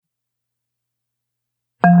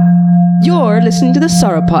You're listening to the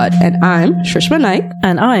Sauropod, and I'm Shrishma Naik.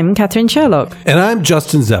 And I'm Catherine Sherlock. And I'm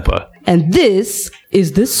Justin Zeppa. And this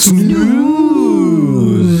is the Snewz.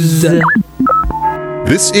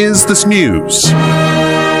 This is the Snewz.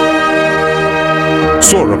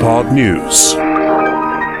 Sauropod News.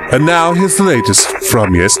 And now here's the latest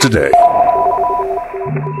from yesterday.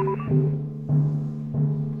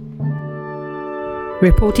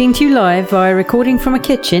 Reporting to you live via recording from a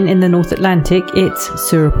kitchen in the North Atlantic, it's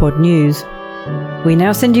Sauropod News. We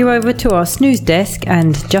now send you over to our Snewz desk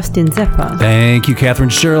and Justin Zeppa. Thank you, Catherine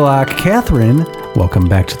Sherlock. Catherine, welcome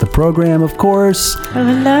back to the program, of course. Oh,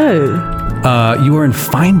 hello. You are in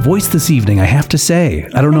fine voice this evening, I have to say.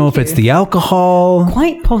 I don't know if it's the alcohol.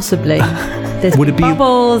 Quite possibly. There's Would been it be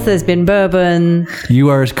bubbles, there's been bourbon. You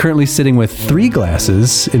are currently sitting with 3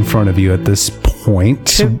 glasses in front of you at this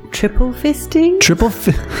point. Triple fisting?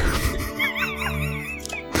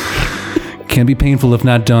 Can be painful if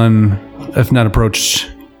not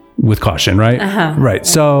approached with caution, right? Uh-huh. Right.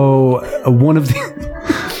 So one of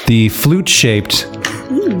the flute-shaped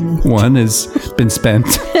one has been spent.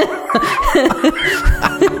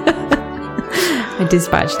 I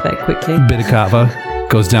dispatched that quickly. Bit of kava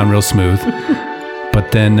goes down real smooth.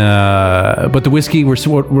 But then, but the whiskey, what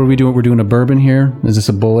are we doing? We're doing a bourbon here. Is this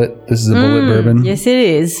a bullet? This is a bullet bourbon. Yes, it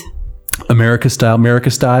is. America style.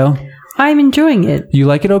 I'm enjoying it. You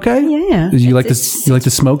like it? Okay. Yeah. You like this? You like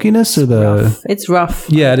the smokiness or the? Rough. It's rough.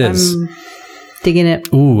 Yeah, it is. I'm digging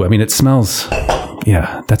it. Ooh, I mean, it smells.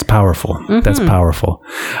 Yeah, that's powerful. Mm-hmm. That's powerful.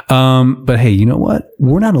 But hey, you know what?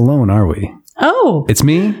 We're not alone, are we? Oh. It's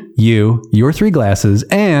me, you, your 3 glasses,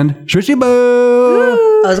 and Shrishy Boo.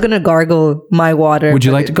 I was going to gargle my water. Would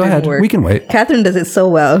you like to go ahead? We can wait. Catherine does it so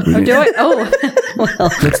well. Oh, do I? Oh.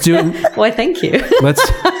 Well. Let's do it. Why, thank you. Let's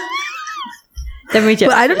Then we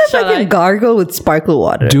just, but I don't know if I can gargle with sparkle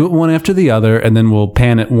water. do it one after the other, and then we'll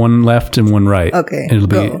pan it one left and one right. Okay, And it'll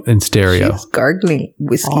be in stereo. She's gargling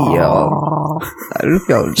whiskey, y'all.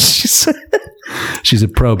 She's a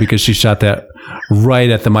pro because she shot that right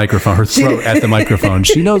at the microphone, her throat at the microphone.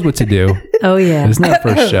 She knows what to do. Oh, yeah. It's not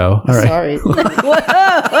first show. All right. Sorry. Whoa.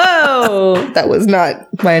 That was not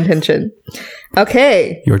my intention.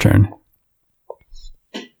 Okay. Your turn.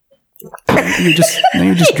 You're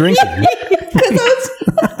just drinking.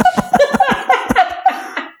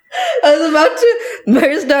 I was about to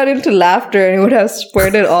burst out into laughter and it would have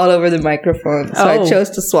spurted all over the microphone. So I chose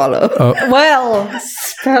to swallow. Well,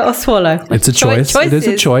 swallow. It's a choice. It is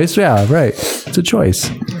a choice. Yeah, right. It's a choice.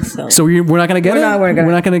 So we're not going to get it?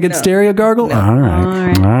 We're not going to get stereo gargle? No.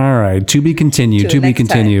 All right. To be continued. To be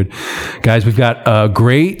continued. Guys, we've got a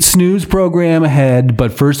great Snewz program ahead,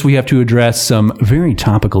 but first we have to address some very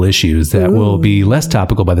topical issues that will be less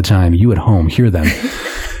topical by the time you at home hear them.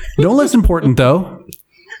 No less important, though.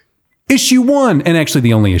 Issue 1, and actually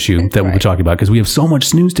the only issue that we'll be talking about, because we have so much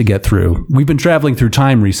Snewz to get through. We've been traveling through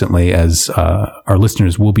time recently, as our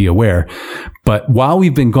listeners will be aware. But while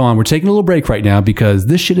we've been gone, we're taking a little break right now because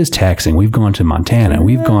this shit is taxing. We've gone to Montana.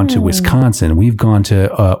 We've gone to Wisconsin. We've gone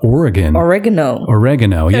to Oregon.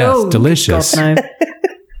 Oregano, yes, delicious. God, no.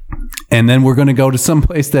 And then we're going to go to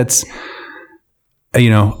someplace that's,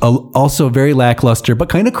 also very lackluster, but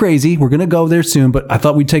kind of crazy. We're going to go there soon, but I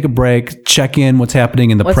thought we'd take a break, check in what's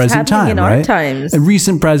happening in the present time, right? Our times. A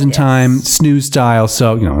recent present time, Snewz style.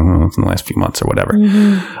 So, in the last few months or whatever.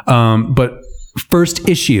 Mm-hmm. But first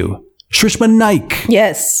issue, Shrishma Naik.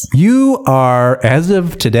 Yes. You are, as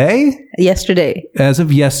of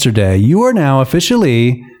yesterday, you are now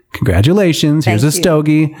officially, congratulations, here's a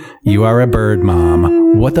stogie, you are a bird mom.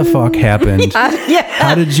 What the fuck happened?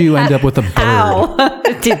 How did you end up with a bird? How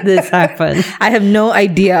did this happen? I have no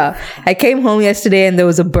idea. I came home yesterday and there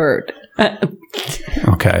was a bird.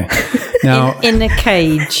 Okay. Now in a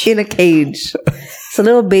cage. In a cage. It's a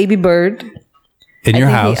little baby bird. In your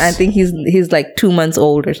house. I think he's like 2 months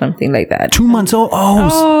old or something like that. 2 months old?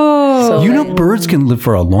 Oh. So birds can live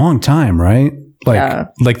for a long time, right?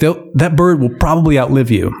 That bird will probably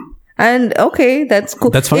outlive you. And okay, that's cool.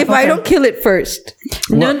 That's fine. If I don't kill it first.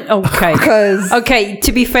 Okay. Okay,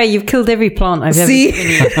 to be fair, you've killed every plant I've ever seen.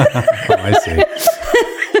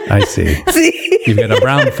 I see. You've got a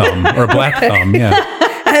brown thumb or a black thumb, yeah.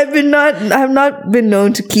 I have not been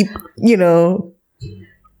known to keep,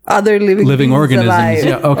 other living organisms alive.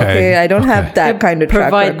 Yeah, okay. I don't have that kind of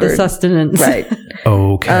track record. Provide the sustenance. Right.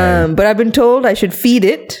 Okay. But I've been told I should feed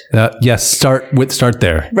it. Yes, start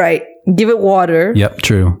there. Right. Give it water. Yep,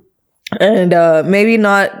 true. And maybe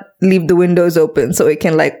not leave the windows open so it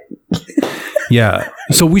can Yeah.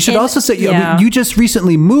 So we should also say, I mean, you just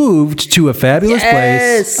recently moved to a fabulous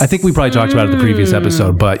place. I think we probably talked about it in the previous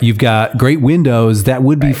episode, but you've got great windows that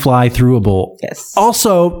would be fly-throughable. Yes.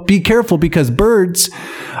 Also, be careful because birds...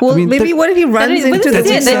 Well, maybe what if he runs into the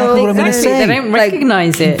window? Exactly what I'm going to say. They don't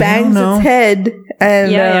recognize it. Bangs its head.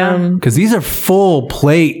 And because these are full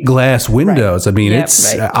plate glass windows. I mean,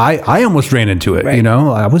 I almost ran into it. You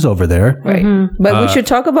know, I was over there. Right. But we should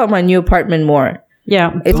talk about my new apartment more.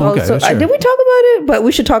 Yeah. It's also sure. did we talk about it? But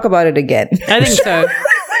we should talk about it again. I think so.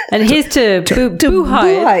 And here's to Boo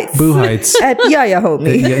Heights. Boo Heights. At Yaya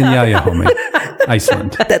Homie. In Yaya Homie.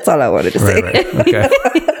 Iceland. That's all I wanted to say. Right. Okay.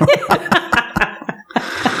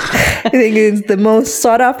 I think it's the most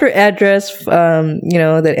sought after address,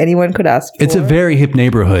 that anyone could ask for. It's a very hip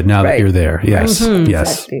neighborhood now that you're there. Yes.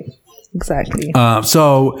 Yes. Exactly.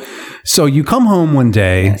 So you come home one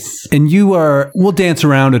day and we'll dance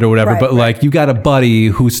around it or whatever, but like you got a buddy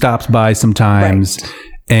who stops by sometimes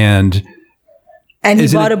and he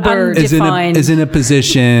bought a bird. Is in a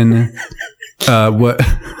position, what?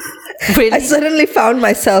 Really? I suddenly found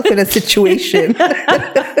myself in a situation.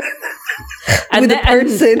 And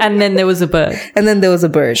then there was a bird. And then there was a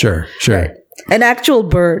bird. Sure. Right. An actual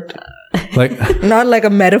bird. Like not like a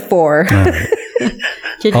metaphor. Right.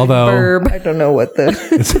 Although I don't know what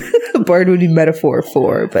the bird would be metaphor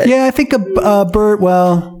for, but yeah, I think a bird.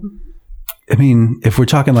 Well, I mean, if we're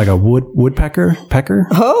talking like a woodpecker,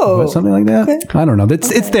 something like that. Okay. I don't know.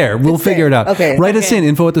 It's there. We'll figure it out. Okay. Write us in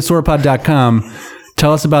info@thesauropod.com.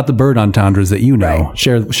 Tell us about the bird entendres that you know. Right.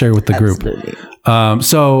 Share with the group.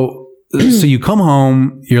 So you come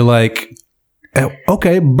home. You're like,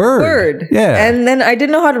 okay, bird. Yeah. And then I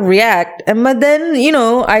didn't know how to react. But then,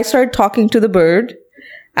 I started talking to the bird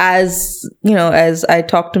as I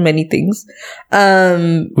talk to many things.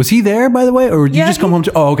 Was he there, by the way? Or did you just come home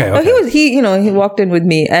to... Oh, okay. He walked in with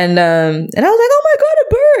me. And I was like, oh my God, a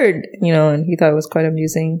bird. And he thought it was quite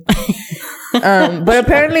amusing. But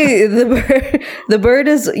apparently the bird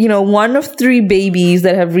is, one of 3 babies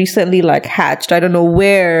that have recently like hatched. I don't know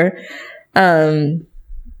where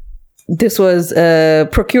this was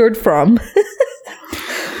procured from.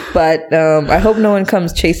 But I hope no one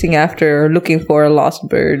comes chasing after or looking for a lost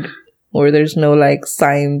bird, or there's no like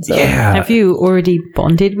signs. Have you already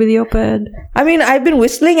bonded with your bird? I mean, I've been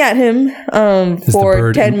whistling at him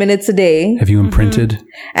for 10 minutes a day. Have you imprinted?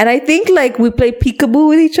 And I think like we play peekaboo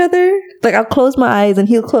with each other. Like I'll close my eyes and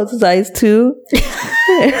he'll close his eyes too.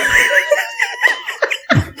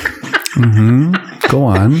 Go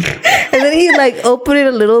on. And then he like open it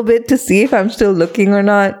a little bit to see if I'm still looking or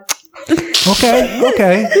not.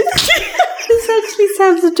 Okay. This actually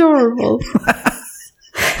sounds adorable.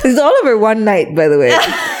 It's all over one night, by the way.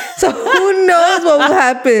 So who knows what will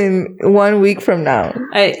happen 1 week from now.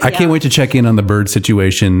 I can't wait to check in on the bird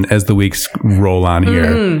situation as the weeks roll on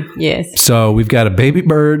here. Yes. So we've got a baby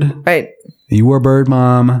bird. Right. You were bird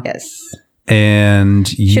mom. Yes.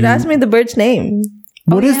 And you... should ask me the bird's name.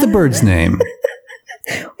 What is the bird's name?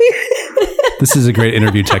 This is a great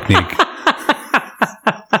interview technique.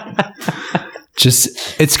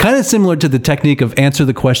 It's kind of similar to the technique of answer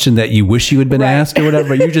the question that you wish you had been asked or whatever,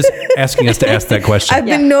 but you're just asking us to ask that question. I've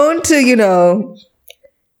been known to,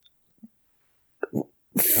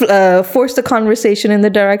 force the conversation in the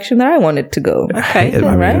direction that I want it to go. Okay.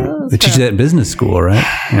 Right? They teach you that in business school, right?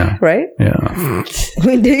 Yeah. Right? Yeah.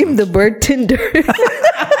 We named the bird Tinder.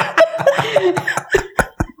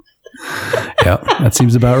 Yeah, that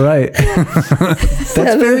seems about right.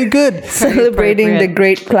 That's very good. Celebrating the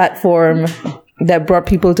great platform that brought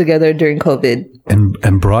people together during COVID.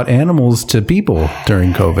 And brought animals to people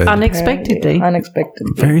during COVID. Unexpectedly.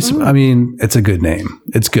 I mean, it's a good name.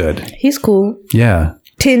 It's good. He's cool. Yeah.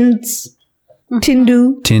 Tindu.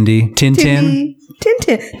 Tindy. Tintin.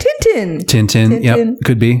 Tintin. Yep,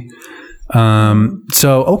 could be.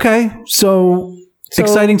 So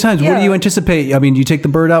exciting times. What do you anticipate? I mean, do you take the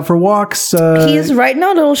bird out for walks? He is right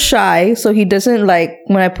now a little shy, so he doesn't like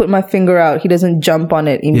when I put my finger out, he doesn't jump on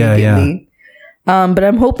it immediately. Yeah. But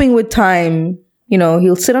I'm hoping with time,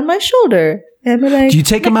 he'll sit on my shoulder and be like, do you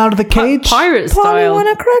take him out of the cage? Pirate style. Polly want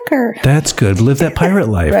a cracker. That's good. Live that pirate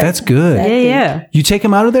life. Right. That's good. Yeah. You take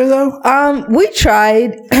him out of there though? We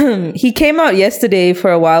tried. He came out yesterday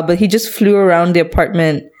for a while, but he just flew around the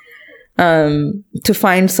apartment to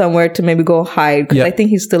find somewhere to maybe go hide, because I think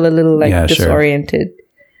he's still a little disoriented.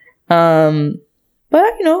 Sure. But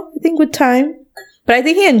I think with time. But I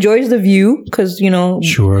think he enjoys the view because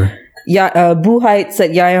Sure. Yeah, Boo Heights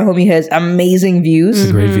at Yaya Homie has amazing views. It's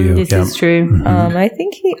a great view. This is true.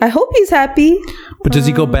 I hope he's happy. But does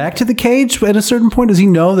he go back to the cage at a certain point? Does he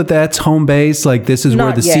know that that's home base? Like, this is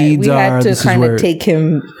where the seeds are? We had to kind of take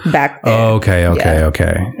him back there. Oh, okay. Yeah.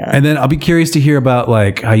 And then I'll be curious to hear about,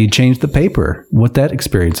 like, how you changed the paper, what that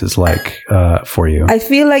experience is like for you. I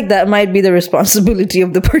feel like that might be the responsibility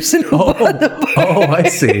of the person who bought the bird. Oh, I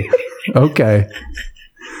see. Okay.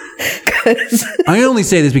 I only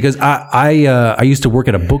say this because I used to work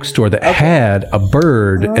at a bookstore that had a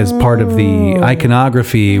bird as part of the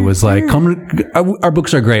iconography. Was like, our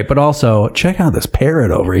books are great, but also check out this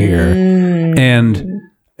parrot over here, and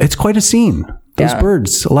it's quite a scene. Those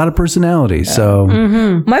birds, a lot of personality. So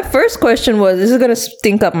my first question was, is it going to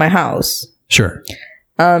stink up my house? Sure.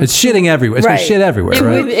 It's shitting everywhere. It's going to shit everywhere,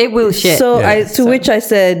 right? It will shit. So which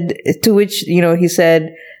he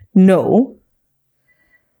said, no.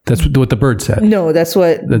 That's what the bird said. No, that's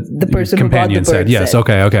what the person who bought the bird said. Yes,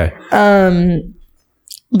 okay.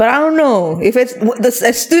 But I don't know if it's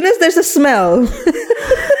as soon as there's a smell.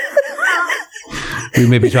 We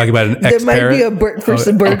may be talking about an ex-parrot. There might be a bird for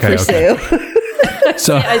sale.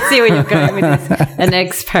 So I see where you're going with this. An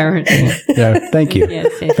ex-parent. Yeah, thank you.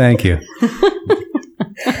 Yes. Thank you.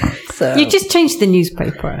 So you just changed the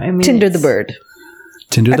newspaper. I mean, Tinder the bird.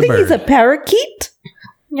 Tinder the bird. I think it's a parakeet.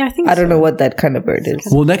 Yeah, I don't know what that kind of bird is.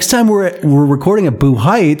 Well, next time we're recording at Boo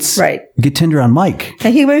Heights, get Tinder on mic.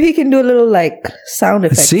 And maybe he can do a little like sound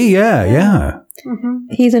effect. See, yeah. Mm-hmm.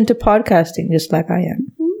 He's into podcasting just like I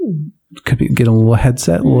am. Could be get a little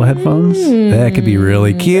headset, little headphones. That could be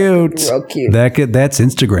really cute. Real cute. That's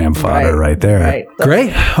Instagram fodder right there. Right.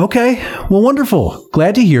 Great. Okay. Well, wonderful.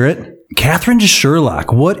 Glad to hear it. Catherine to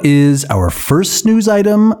Sherlock, what is our first snooze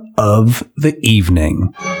item of the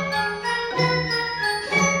evening?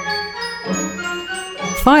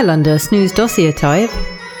 File under Snewz dossier type: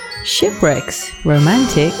 shipwrecks,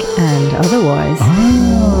 romantic and otherwise.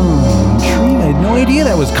 Oh, intriguing. I had no idea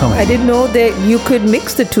that was coming. I didn't know that you could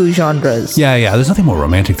mix the two genres. Yeah. There's nothing more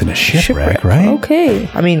romantic than a shipwreck, right? Okay.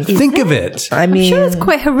 I mean, think of it. I'm sure it's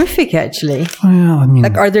quite horrific, actually. Well, I mean,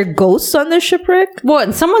 like, are there ghosts on the shipwreck? What?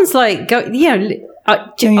 And someone's like, oh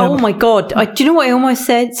my God. Do you know what I almost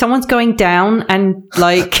said? Someone's going down and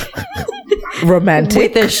like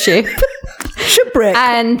romantic with a ship. Shipwreck.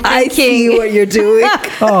 And thinking, I see what you're doing.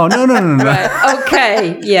 Oh, no. Right.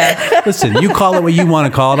 Okay. Yeah. Listen, you call it what you want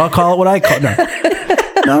to call it. I'll call it what I call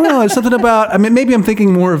it. No. It's something about, I mean, maybe I'm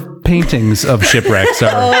thinking more of paintings of shipwrecks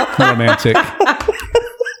are romantic. All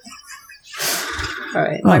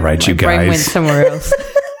right. All right, you guys. My brain went somewhere else.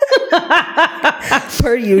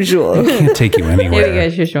 Per usual. I can't take you anywhere. Here we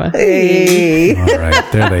go, Joshua. Hey. All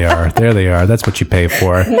right, there they are. That's what you pay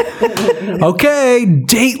for. Okay,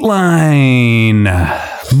 Dateline.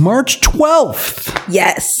 March 12th.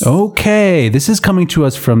 Yes. Okay, this is coming to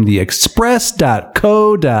us from the express.co.uk.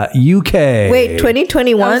 Wait,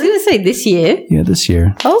 2021? I was going to say this year. Yeah, this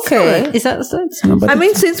year. Okay. Is that I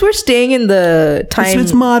mean, since we're staying in the time...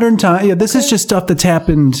 It's modern time. Yeah, this is just stuff that's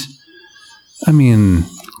happened... I mean,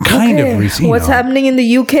 kind of recently. What's happening in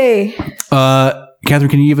the UK? Catherine,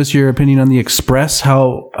 can you give us your opinion on the Express?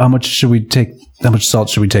 How much should we take? How much salt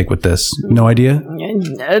should we take with this? No idea?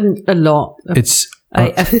 A lot. It's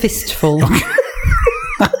a fistful.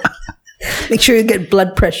 Make sure you get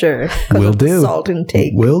blood pressure. Will do. Salt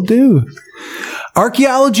intake. Will do.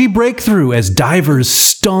 Archaeology breakthrough as divers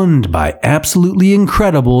stunned by absolutely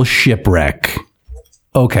incredible shipwreck.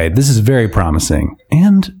 Okay, this is very promising.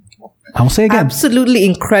 And I'll say again. Absolutely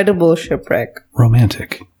incredible shipwreck.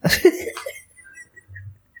 Romantic.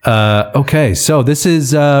 Okay, so this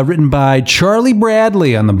is written by Charlie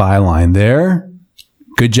Bradley on the byline there.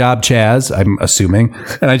 Good job, Chaz, I'm assuming.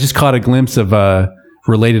 And I just caught a glimpse of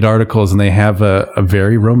related articles, and they have a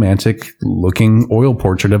very romantic looking oil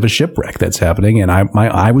portrait of a shipwreck that's happening. And my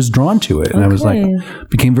eye was drawn to it. And I was like,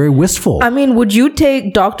 became very wistful. I mean, would you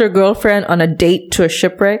take Dr. Girlfriend on a date to a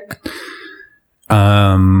shipwreck?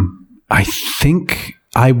 I think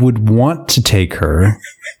I would want to take her,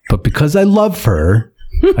 but because I love her,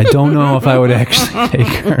 I don't know if I would actually take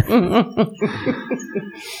her.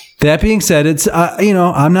 That being said, it's,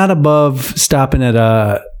 I'm not above stopping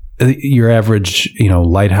at your average,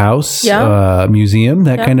 lighthouse, museum,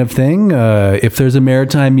 that kind of thing. If there's a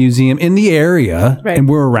maritime museum in the area and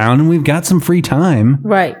we're around and we've got some free time.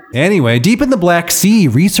 Right. Anyway, deep in the Black Sea,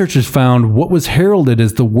 researchers found what was heralded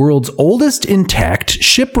as the world's oldest intact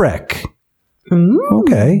shipwreck.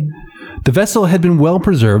 Okay. The vessel had been well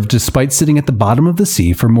preserved despite sitting at the bottom of the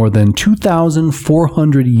sea for more than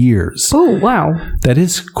 2,400 years. Oh, wow. That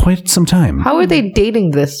is quite some time. How are they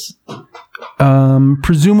dating this?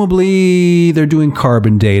 Presumably they're doing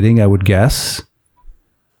carbon dating, I would guess.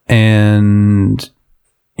 And,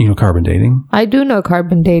 carbon dating. I do know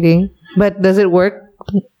carbon dating. But does it work?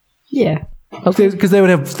 Yeah. Okay. Because they would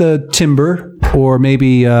have the timber or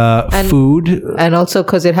maybe food. And also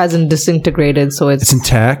because it hasn't disintegrated, so it's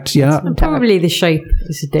intact, yeah. Probably the shape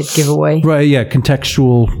is a dead giveaway. Right, yeah.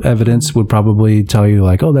 Contextual evidence would probably tell you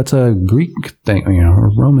like, oh, that's a Greek thing, or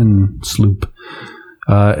Roman sloop.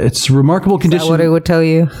 It's a remarkable condition. Is that what it would tell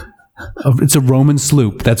you? It's a Roman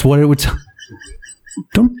sloop. That's what it would tell.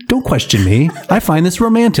 Don't question me. I find this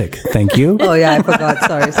romantic. Thank you. Oh yeah, I forgot.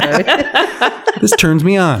 Sorry. This turns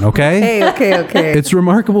me on, okay? Okay. Its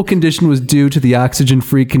remarkable condition was due to the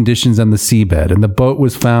oxygen-free conditions on the seabed, and the boat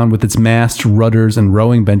was found with its mast, rudders, and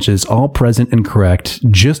rowing benches all present and correct,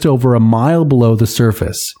 just over a mile below the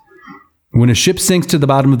surface. When a ship sinks to the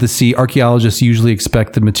bottom of the sea, archaeologists usually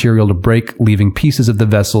expect the material to break, leaving pieces of the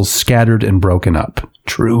vessel scattered and broken up.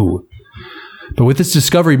 True. But with this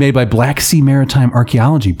discovery made by Black Sea Maritime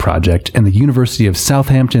Archaeology Project and the University of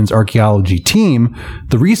Southampton's archaeology team,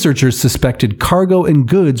 the researchers suspected cargo and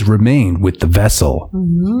goods remained with the vessel.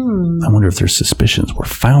 I wonder if their suspicions were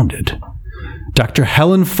founded. Dr.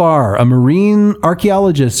 Helen Farr, a marine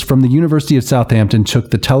archaeologist from the University of Southampton, told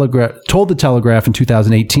the Telegraph in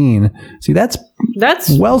 2018. See, that's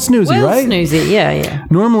well snoozy, right? Snoozy, yeah.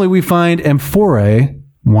 Normally we find amphorae,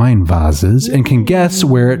 wine vases, and can guess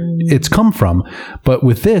where it's come from. But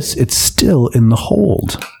with this, it's still in the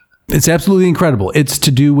hold. It's absolutely incredible. It's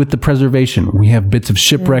to do with the preservation. We have bits of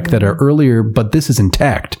shipwreck that are earlier, but this is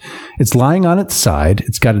intact. It's lying on its side.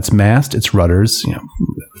 It's got its mast, its rudders.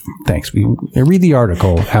 Thanks. Read the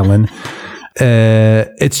article, Helen.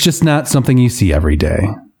 It's just not something you see every day.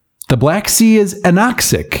 The Black Sea is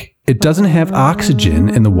anoxic. It doesn't have oxygen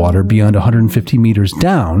in the water beyond 150 meters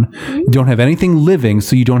down. You don't have anything living,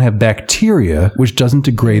 so you don't have bacteria, which doesn't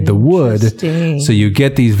degrade the wood. So you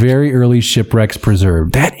get these very early shipwrecks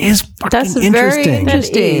preserved. That is interesting. Very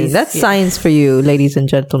interesting. That's science for you, ladies and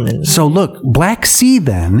gentlemen. So look, Black Sea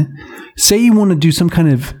then, say you want to do some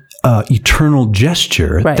kind of eternal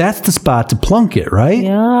gesture, right. That's the spot to plunk it, right?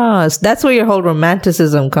 Yes, that's where your whole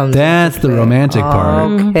romanticism comes in. That's the romantic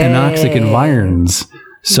part. Anoxic environs.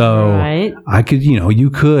 So I could,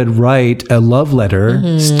 you could write a love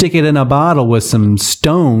letter, stick it in a bottle with some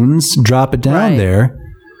stones, drop it down there.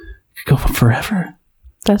 It could go for forever.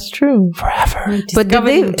 That's true. Forever. But did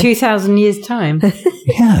they in 2,000 years time?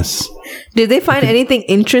 Yes. Did they find anything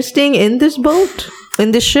interesting in this boat?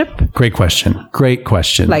 In this ship? Great question.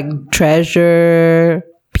 Like treasure,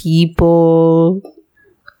 people.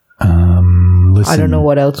 Listen, I don't know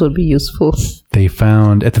what else would be useful. They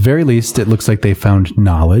found, at the very least, it looks like they found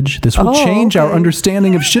knowledge. This will change our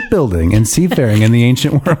understanding of shipbuilding and seafaring in the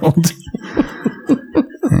ancient world.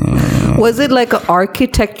 Was it like an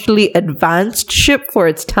architecturally advanced ship for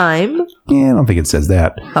its time? Yeah, I don't think it says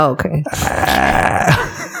that. Oh, okay.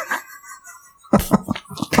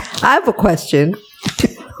 I have a question.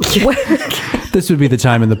 This would be the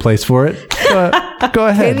time and the place for it. Go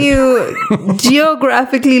ahead. Can you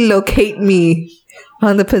geographically locate me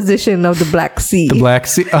on the position of the Black Sea? The Black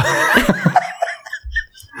Sea?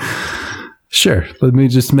 Sure. Let me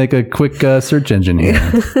just make a quick search engine here.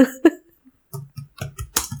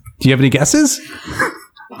 Do you have any guesses?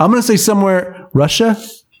 I'm going to say somewhere Russia?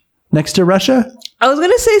 Next to Russia? I was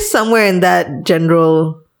going to say somewhere in that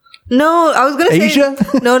general... No, I was going to say... Asia?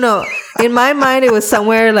 No. In my mind, it was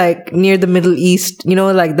somewhere like near the Middle East,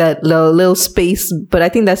 like that little space. But I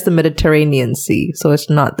think that's the Mediterranean Sea. So it's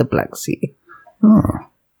not the Black Sea. Oh.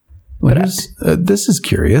 Well, this is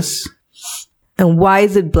curious. And why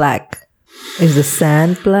is it black? Is the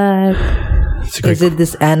sand black? Is it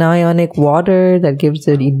this anionic water that gives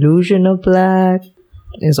the illusion of black?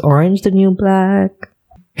 Is orange the new black?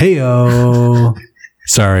 Hey-o.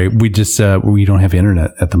 Sorry, we just we don't have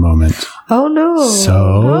internet at the moment. Oh no!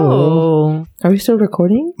 So, are we still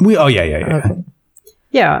recording? Yeah. Okay.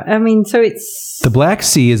 Yeah, I mean, so it's the Black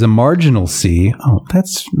Sea is a marginal sea. Oh,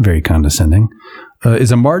 that's very condescending.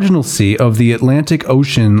 Is a marginal sea of the Atlantic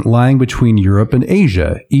Ocean lying between Europe and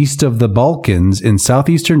Asia, east of the Balkans in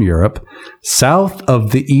southeastern Europe, south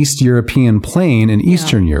of the East European Plain in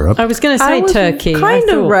Eastern Europe. I was going to say Turkey. Kind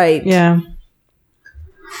of right. Yeah.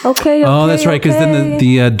 Okay. Oh, that's right. Because then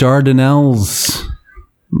the Dardanelles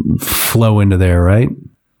flow into there, right?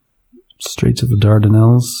 Straits of the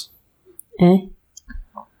Dardanelles.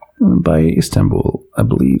 By Istanbul, I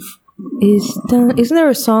believe. Isn't there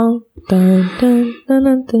a song? Dun, dun, dun,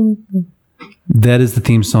 dun, dun. That is the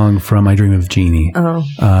theme song from I Dream of Jeannie. Oh.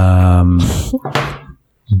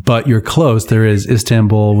 But you're close. There is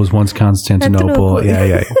Istanbul was once Constantinople.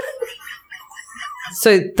 Yeah.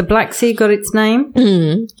 So the Black Sea got its name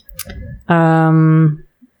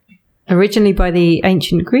originally by the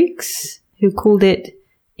ancient Greeks, who called it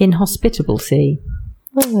inhospitable sea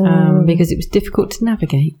because it was difficult to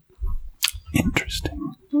navigate. Interesting.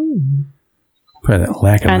 Probably that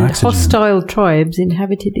lack of and oxygen. Hostile tribes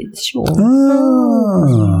inhabited its shore.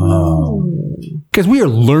 Because we are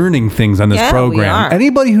learning things on this program.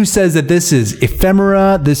 Anybody who says that this is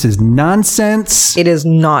ephemera, this is nonsense. It is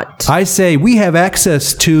not. I say we have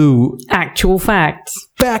access to actual facts.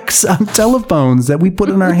 Facts on telephones that we put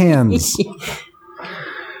in our hands.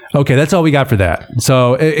 Okay, that's all we got for that.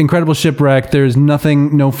 So, incredible shipwreck. There's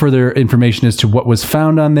no further information as to what was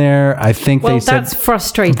found on there. I think they said that's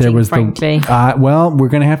frustrating, frankly. Well, we're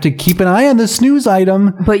going to have to keep an eye on the Snewz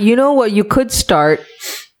item. But you know what? You could start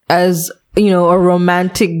as, a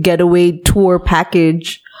romantic getaway tour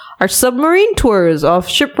package. Our submarine tours off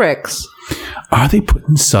shipwrecks. Are they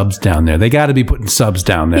putting subs down there? They got to be putting subs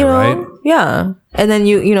down there, right? Yeah. And then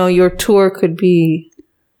your tour could be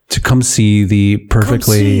to come see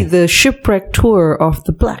the shipwreck tour of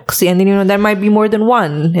the Black Sea. And then, there might be more than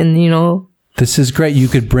one. And, this is great. You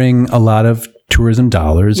could bring a lot of tourism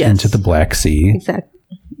dollars into the Black Sea. Exactly.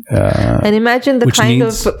 And imagine the kind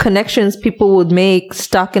of connections people would make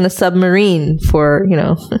stuck in a submarine for, you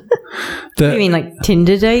mean like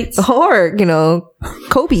Tinder dates? Or,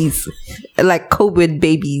 Kobe's. Like COVID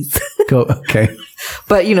babies. Okay.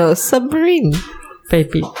 But, submarine.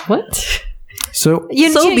 Baby. What? So,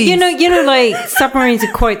 like submarines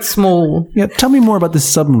are quite small. Yeah, tell me more about this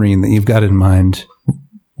submarine that you've got in mind.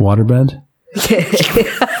 Waterbed?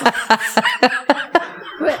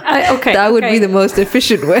 That would be the most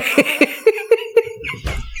efficient way.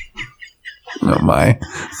 Oh my.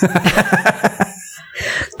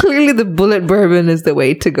 Clearly the bullet bourbon is the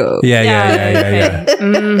way to go. Yeah.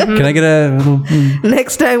 Mm-hmm. Can I get a little...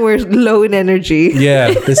 Next time we're low in energy.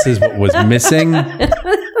 Yeah, this is what was missing.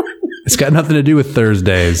 It's got nothing to do with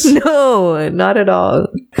Thursdays. No, not at all.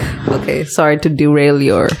 Okay, sorry to derail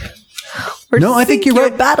your... No, I think you're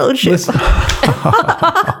right. Battleship.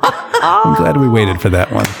 I'm glad we waited for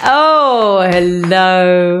that one. Oh,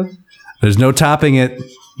 hello. There's no topping it,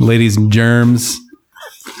 ladies and germs.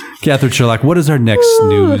 Catherine Sherlock, what is our next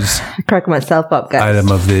Snewz? Crack myself up, guys.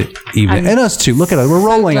 Item of the evening. And us too. Look at us. We're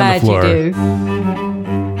rolling on the floor.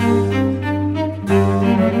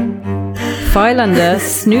 File under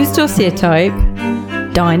Snewz dossier type.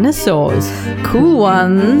 Dinosaurs, cool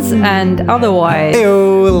ones and otherwise.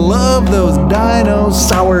 Ew, love those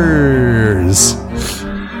dinosaurs.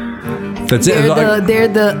 That's it. They're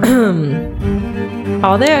the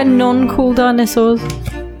Are there non-cool dinosaurs?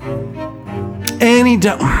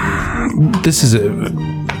 This is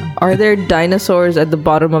Are there dinosaurs at the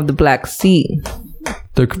bottom of the Black Sea?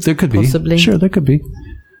 There could be. Possibly. Sure, there could be.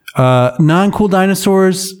 Non-cool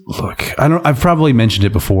dinosaurs. Look, I've probably mentioned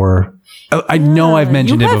it before. I know I've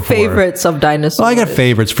mentioned it before. You have favorites of dinosaurs. Well, I got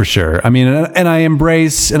favorites for sure. I mean, and I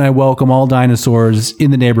embrace and I welcome all dinosaurs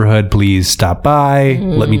in the neighborhood. Please stop by.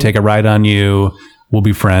 Let me take a ride on you. We'll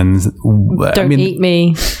be friends. Don't eat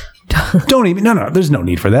me. Don't eat me. No, there's no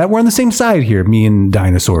need for that. We're on the same side here, me and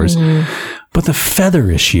dinosaurs. But the feather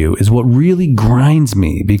issue is what really grinds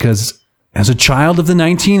me because as a child of the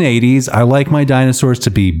 1980s, I like my dinosaurs to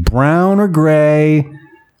be brown or gray.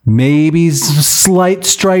 Maybe slight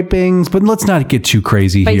stripings, but let's not get too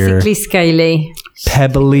crazy here. Basically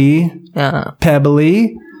scaly.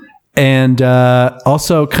 Pebbly. And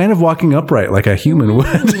also kind of walking upright like a human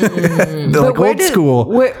would. Like old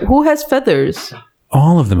school. Who has feathers?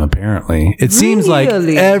 All of them, apparently. It seems like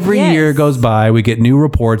every year goes by, we get new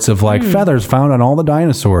reports of feathers found on all the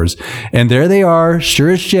dinosaurs. And there they are, sure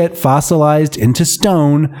as shit, fossilized into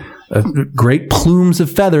stone. Great plumes of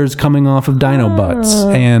feathers coming off of dino butts.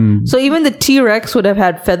 And so even the T-Rex would have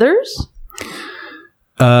had feathers?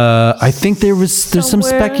 I think there's some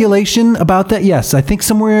speculation about that. Yes, I think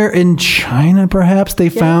somewhere in China, perhaps they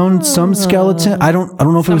found some skeleton. I don't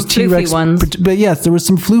know if it was T-Rex ones, but yes, there was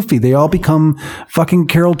some floofy. They all become fucking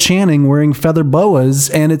Carol Channing wearing feather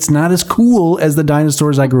boas, and it's not as cool as the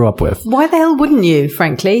dinosaurs I grew up with. Why the hell wouldn't you,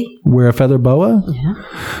 frankly? Wear a feather boa? Yeah.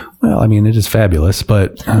 Well, I mean, it is fabulous,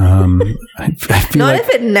 but I feel not if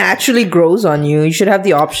it naturally grows on you. You should have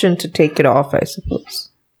the option to take it off, I suppose.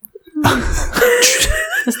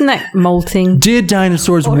 Isn't that molting? Did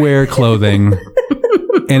dinosaurs wear clothing?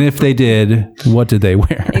 And if they did, what did they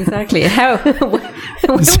wear? Exactly. How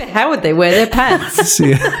would they wear their pants?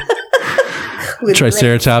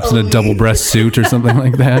 Triceratops in a double-breast suit or something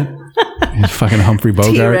like that. Fucking Humphrey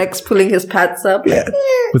Bogart. T-Rex pulling his pants up. Yeah.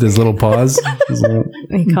 With his little paws.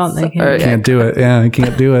 He can't do it. Yeah, he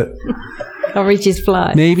can't do it. I'll reach his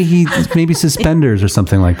fly. Maybe suspenders or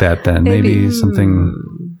something like that then. Maybe something...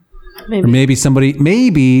 Or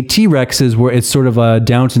maybe T-Rexes were, it's sort of a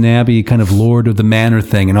Downton Abbey kind of Lord of the Manor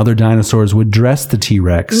thing, and other dinosaurs would dress the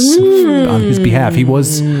T-Rex on his behalf. He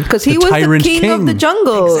was because he was the king of the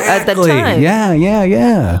jungle at that time.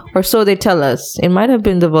 Yeah. Or so they tell us. It might have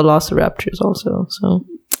been the velociraptors also. So.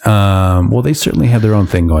 Well, they certainly have their own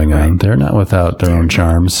thing going on. They're not without their own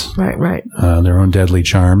charms. Right. Their own deadly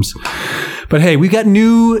charms. But hey, we got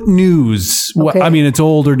new news. Okay. Well, I mean, it's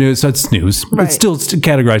older news, so it's Snewz. Right. It's still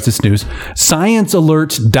categorized as Snewz.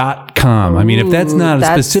 ScienceAlert.com. I mean, if that's not a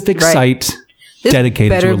specific site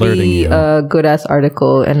dedicated to alerting you. A good-ass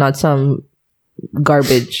article and not some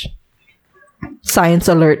garbage. Science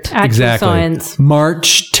Alert. Actual exactly. Science.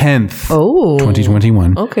 March 10th,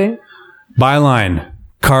 2021. Okay. Byline,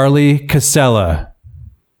 Carly Casella.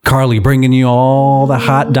 Carly bringing you all the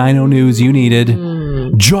hot dino news you needed.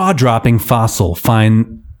 Jaw-dropping fossil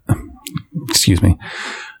find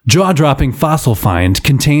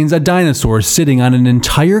contains a dinosaur sitting on an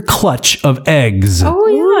entire clutch of eggs. Oh,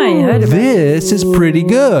 yeah. I heard about this is pretty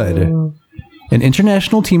good. An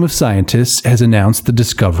international team of scientists has announced the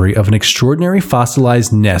discovery of an extraordinary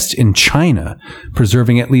fossilized nest in China,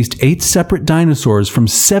 preserving at least 8 separate dinosaurs from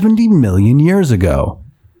 70 million years ago.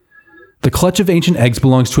 The clutch of ancient eggs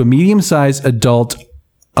belongs to a medium-sized adult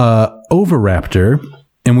oviraptor,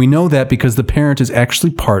 and we know that because the parent is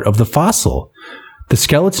actually part of the fossil. The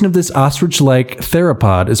skeleton of this ostrich-like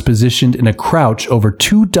theropod is positioned in a crouch over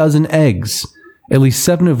 24 eggs, at least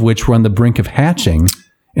 7 of which were on the brink of hatching,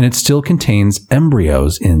 and it still contains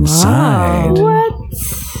embryos inside. Wow. What?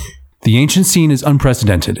 The ancient scene is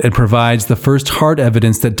unprecedented. It provides the first hard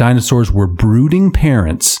evidence that dinosaurs were brooding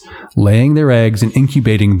parents, laying their eggs and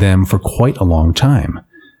incubating them for quite a long time.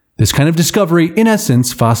 This kind of discovery, in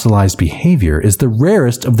essence, fossilized behavior, is the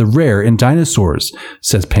rarest of the rare in dinosaurs,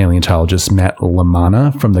 says paleontologist Matt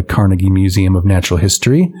Lamana from the Carnegie Museum of Natural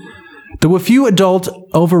History. Though a few adult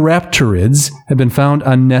oviraptorids have been found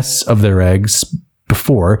on nests of their eggs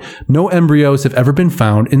before, no embryos have ever been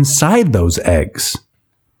found inside those eggs.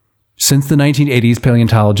 Since the 1980s,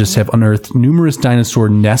 paleontologists have unearthed numerous dinosaur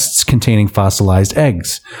nests containing fossilized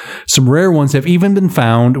eggs. Some rare ones have even been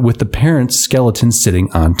found with the parent's skeleton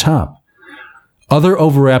sitting on top. Other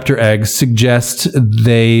oviraptor eggs suggest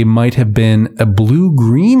they might have been a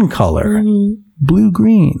blue-green color.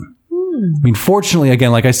 Blue-green. I mean, fortunately,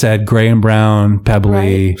 again, like I said, gray and brown,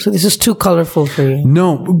 pebbly. Right. So this is too colorful for you.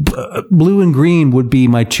 No, blue and green would be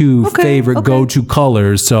my two favorite go-to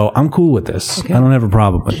colors, so I'm cool with this. Okay. I don't have a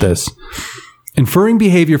problem with this. Inferring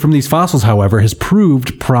behavior from these fossils, however, has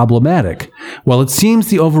proved problematic. While it seems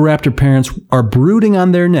the oviraptor parents are brooding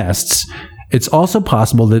on their nests, it's also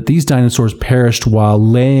possible that these dinosaurs perished while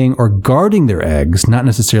laying or guarding their eggs, not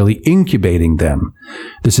necessarily incubating them.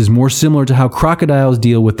 This is more similar to how crocodiles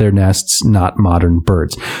deal with their nests, not modern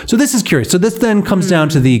birds. So this is curious. So this then comes down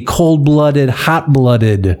to the cold-blooded,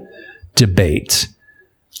 hot-blooded debate.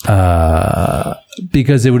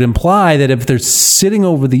 Because it would imply that if they're sitting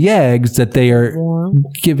over the eggs, that they are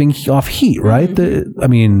giving off heat, right? I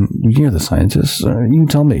mean, you're the scientist. You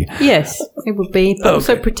tell me. Yes, it would be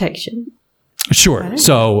also protection. Sure.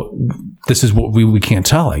 So this is what we can't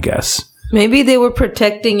tell, I guess. Maybe they were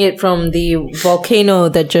protecting it from the volcano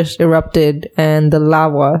that just erupted and the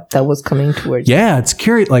lava that was coming towards it. Yeah, it's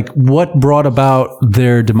curious. Like, what brought about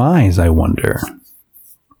their demise, I wonder?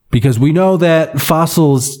 Because we know that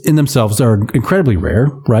fossils in themselves are incredibly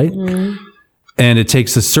rare, right? Mm-hmm. And it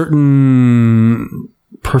takes a certain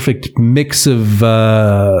perfect mix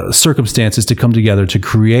of circumstances to come together to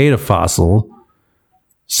create a fossil.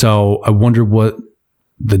 So I wonder what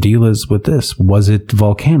the deal is with this. Was it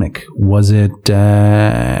volcanic? Was it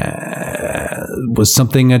was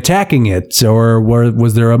something attacking it, or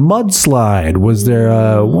was there a mudslide? Was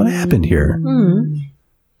there what happened here?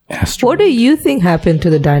 What do you think happened to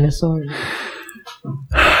the dinosaurs?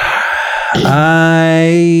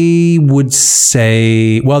 I would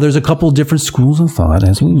say, well, there's a couple different schools of thought,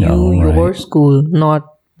 as we know. Your school, not.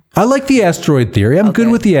 I like the asteroid theory. I'm good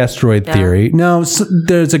with the asteroid theory. Now,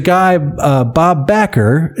 there's a guy, Bob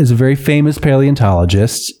Backer, is a very famous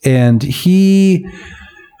paleontologist, and he,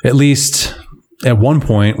 at least at one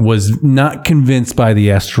point, was not convinced by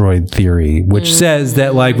the asteroid theory, which says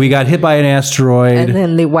that, like, we got hit by an asteroid. And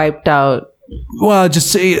then they wiped out. Well,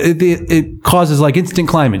 just it causes, like, instant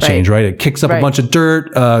climate change, right? It kicks up a bunch of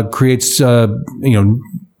dirt, creates,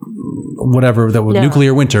 whatever that was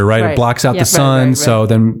nuclear winter, right? It blocks out the sun, so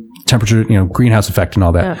then temperature, greenhouse effect and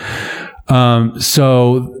all that. Yeah.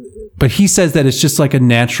 But he says that it's just like a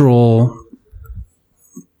natural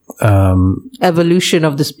evolution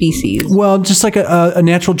of the species. Well, just like a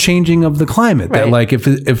natural changing of the climate. Right. That like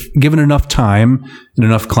if given enough time and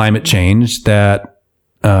enough climate change, that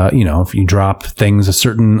if you drop things a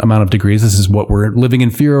certain amount of degrees, this is what we're living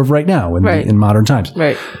in fear of right now in modern times.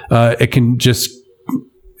 Right. It can just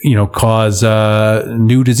cause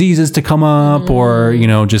new diseases to come up, or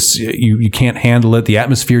just you can't handle it. The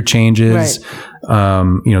atmosphere changes.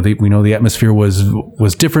 Right. We know the atmosphere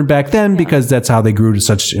was different back then because that's how they grew to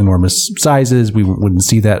such enormous sizes. We wouldn't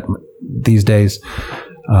see that these days.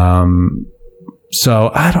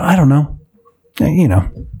 So I don't know.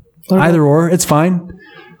 Either or, it's fine.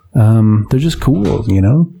 They're just cool,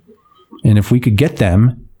 and if we could get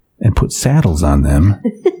them and put saddles on them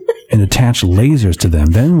and attach lasers to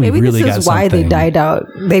them, then we really got something. Maybe this is why they died out.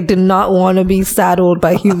 They did not want to be saddled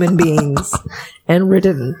by human beings and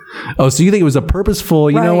ridden. Oh, so you think it was a purposeful,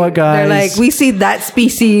 you know what, guys? They're like, we see that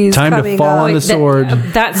species time to fall on the sword.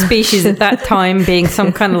 That species at that time being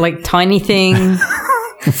some kind of like tiny thing.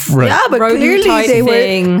 Right. Yeah, but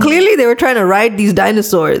clearly they were trying to ride these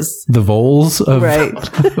dinosaurs. The voles of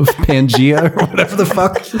Pangea or whatever the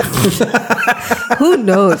fuck. Who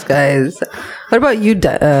knows, guys? What about you,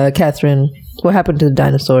 Catherine? What happened to the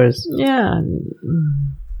dinosaurs? Yeah,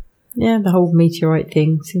 the whole meteorite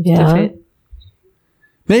thing seems to fit.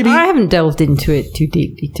 Maybe. I haven't delved into it too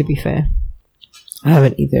deeply, to be fair. I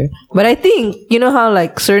haven't either. But I think, how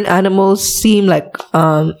like certain animals seem like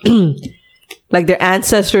like their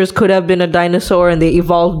ancestors could have been a dinosaur and they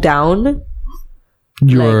evolved down.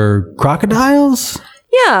 Your crocodiles?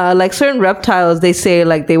 Yeah, like certain reptiles, they say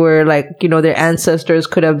like they were like, their ancestors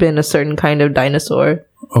could have been a certain kind of dinosaur.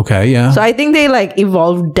 Okay, yeah. So I think they like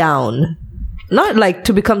evolved down. Not like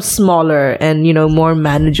to become smaller and, more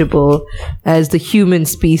manageable as the human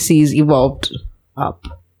species evolved up.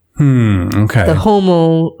 Okay. The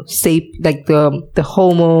Homo like the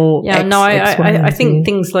Homo. Yeah, I think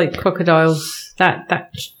things like crocodiles,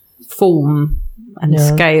 that form and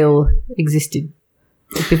scale existed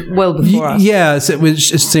well before us. Yeah, it's the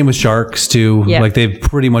same with sharks too. Yeah. Like they've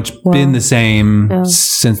pretty much been the same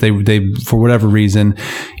since they for whatever reason.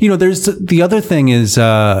 There's the other thing is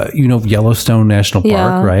Yellowstone National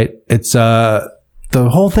Park, right? It's the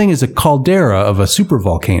whole thing is a caldera of a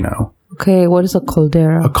supervolcano. Okay, what is a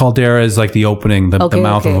caldera? A caldera is like the opening, the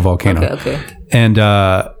mouth of a volcano. Okay. And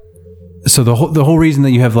so the whole reason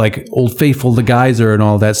that you have like Old Faithful, the geyser, and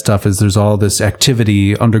all that stuff is there's all this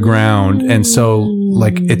activity underground, and so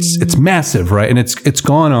like it's massive, right? And it's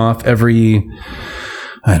gone off every,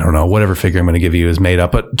 I don't know, whatever figure I'm going to give you is made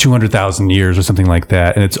up, but 200,000 years or something like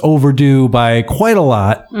that, and it's overdue by quite a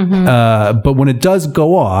lot. But when it does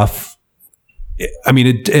go off, I mean,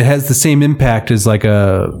 it has the same impact as like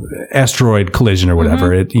a asteroid collision or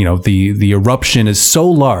whatever. It, the eruption is so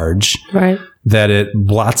large that it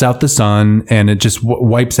blots out the sun and it just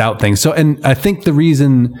wipes out things. So, and I think the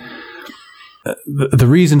reason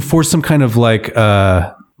for some kind of like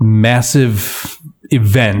massive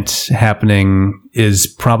event happening is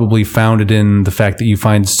probably founded in the fact that you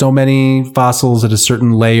find so many fossils at a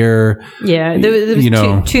certain layer. Yeah, there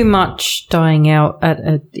was too much dying out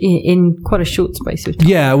in quite a short space of time.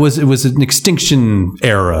 Yeah, it was an extinction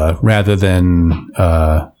era rather than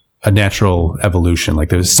a natural evolution. Like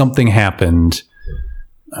there was something happened.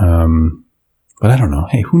 But I don't know.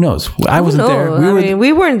 Hey, who knows? I wasn't there.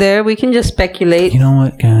 We weren't there. We can just speculate. You know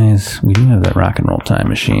what, guys? We do have that rock and roll time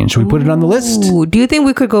machine. Should we put it on the list? Do you think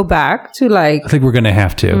we could go back to like... I think we're going to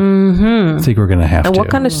have to. I think we're going to have to. And what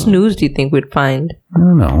kind of snooze do you think we'd find? I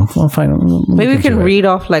don't know. We'll find. Maybe we can read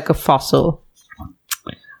off like a fossil.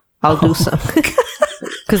 I'll do some.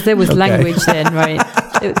 Because there was language then, right?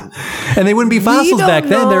 And they wouldn't be fossils back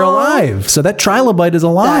then. They're alive. So that trilobite is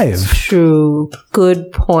alive. That's true.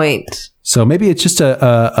 Good point. So maybe it's just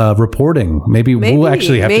a reporting. Maybe we'll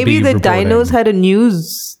actually have to be Maybe the reporting. dinos had a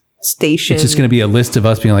news station. It's just going to be a list of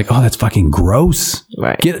us being like, oh, that's fucking gross.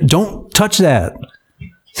 Right. Don't touch that.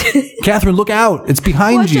 Catherine, look out. It's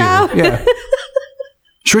behind Watch you. Out. Yeah.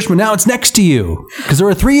 Shrishma, now it's next to you because there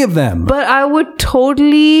are 3 of them. But I would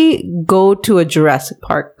totally go to a Jurassic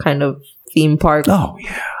Park kind of theme park. Oh,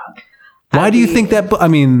 yeah. Why do you think that? I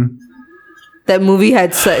mean, that movie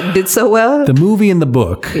did so well? The movie and the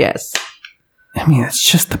book. Yes. I mean, it's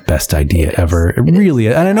just the best idea ever. It really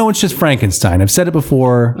is. And I know it's just Frankenstein. I've said it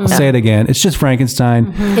before. I'll say it again. It's just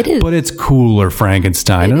Frankenstein. It is. But it's cooler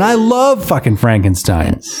Frankenstein. And I love fucking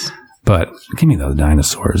Frankenstein. Yes. But give me those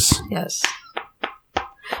dinosaurs. Yes.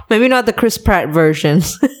 Maybe not the Chris Pratt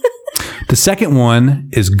versions. The second one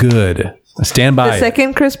is good. I stand by The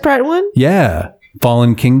second Chris Pratt one? Yeah.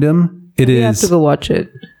 Fallen Kingdom. You have to go watch it.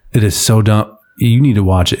 It is so dumb. You need to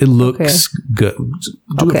watch it. It looks good.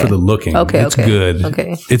 Do it for the looking. It's good.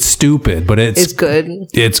 Okay. It's stupid, but it's good.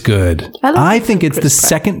 It's good. I think it's the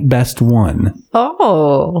second best one.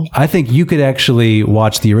 Oh. I think you could actually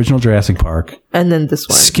watch the original Jurassic Park. And then this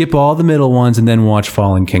one. Skip all the middle ones and then watch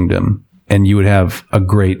Fallen Kingdom. And you would have a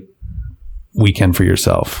great weekend for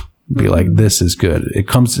yourself. Be like, this is good.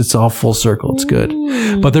 It's all full circle. It's good.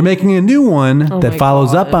 But they're making a new one that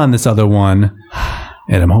follows up on this other one.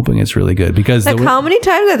 And I'm hoping it's really good because how many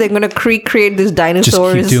times are they going to recreate these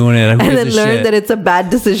dinosaurs? Just keep doing it. And then learn that it's a bad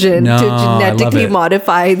decision to genetically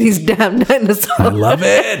modify these damn dinosaurs. I love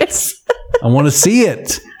it. I want to see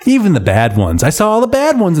it. Even the bad ones. I saw all the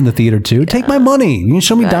bad ones in the theater too. Take my money. You can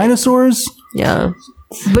show me dinosaurs? Yeah.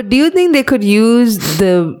 But do you think they could use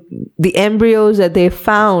the embryos that they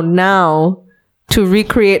found now to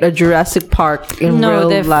recreate a Jurassic Park in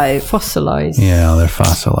real life? Fossilized. Yeah, they're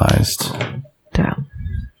fossilized. Damn.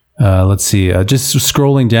 Let's see. Just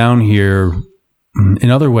scrolling down here.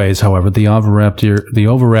 In other ways, however, the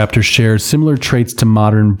oviraptor shares similar traits to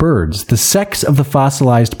modern birds. The sex of the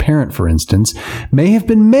fossilized parent, for instance, may have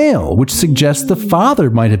been male, which suggests the father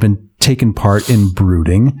might have been taken part in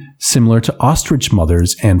brooding, similar to ostrich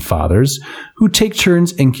mothers and fathers who take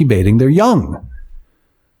turns incubating their young.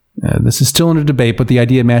 This is still under debate, but the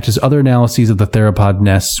idea matches other analyses of the theropod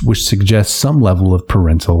nests, which suggest some level of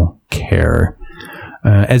parental care.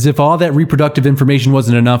 As if all that reproductive information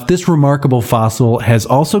wasn't enough, this remarkable fossil has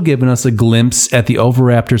also given us a glimpse at the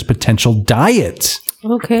oviraptor's potential diet.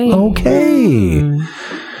 Okay.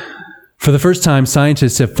 For the first time,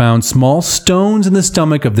 scientists have found small stones in the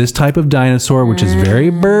stomach of this type of dinosaur, which is very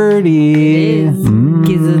birdy.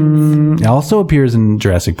 It also appears in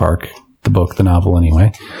Jurassic Park, the book, the novel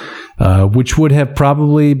anyway. Which would have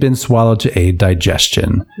probably been swallowed to aid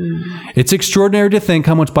digestion. It's extraordinary to think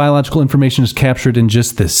how much biological information is captured in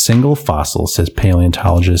just this single fossil, says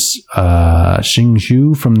paleontologist Xing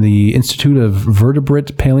Zhu from the Institute of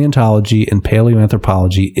Vertebrate Paleontology and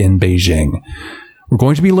Paleoanthropology in Beijing. We're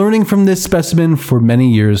going to be learning from this specimen for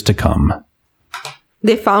many years to come.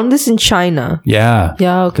 They found this in China. Yeah.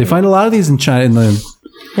 Yeah, okay. They find a lot of these in China.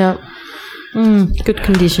 Yeah. Good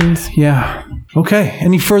conditions. Yeah. Okay.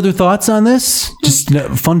 Any further thoughts on this? Just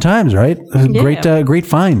fun times, right? Great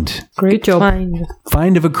find. Great job.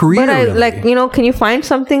 Find of a career. But can you find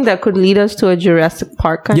something that could lead us to a Jurassic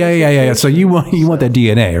Park kind of Yeah. So you want that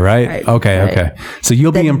DNA, right? Okay. So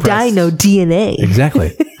you'll be impressed. Dino DNA.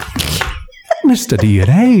 Exactly. Mr.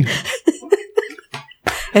 DNA.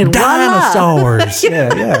 And dinosaurs.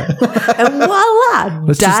 Voila. Yeah. And voila.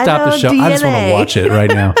 Let's just stop the show. DNA. I just want to watch it right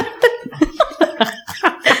now.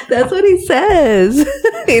 That's what he says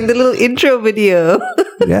in the little intro video.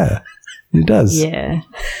 Yeah, he does. Yeah.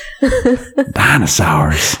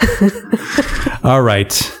 Dinosaurs. All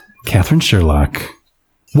right, Catherine Sherlock.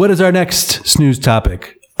 What is our next snooze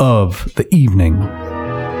topic of the evening?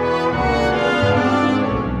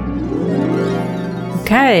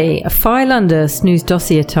 Okay, a file under snooze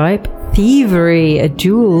dossier type. Thievery,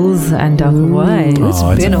 jewels, and otherwise.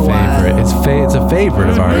 Oh, it's a favorite. It's a favorite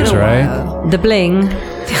of ours, right? The bling.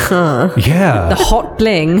 Yeah. The hot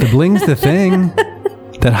bling. The bling's the thing.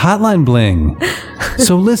 That hotline bling.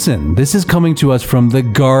 So listen, this is coming to us from The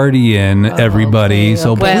Guardian, everybody.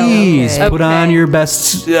 So please put on your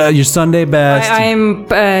best, your Sunday best. I'm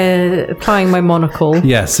applying my monocle.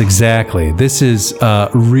 Yes, exactly. This is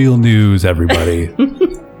real news, everybody.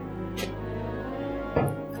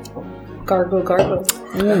 Gargle.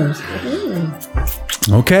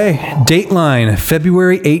 Okay, Dateline,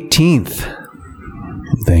 February 18th.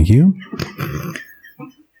 Thank you.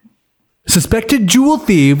 Suspected jewel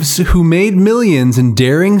thieves who made millions in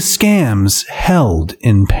daring scams held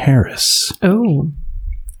in Paris. Oh.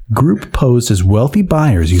 Group posed as wealthy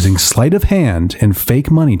buyers using sleight of hand and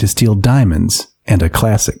fake money to steal diamonds and a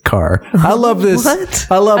classic car. I love this. What?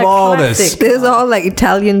 I love all this. This is all like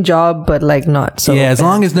Italian job, but like not so. Yeah, as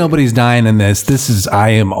long as nobody's dying in this, I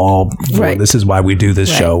am all for. Right. This is why we do this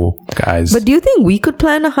show, guys. But do you think we could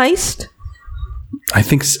plan a heist? I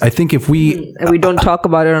think if we and we don't talk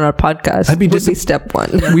about it on our podcast, would be step one.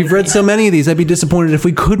 We've read so many of these. I'd be disappointed if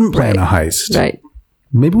we couldn't plan a heist. Right.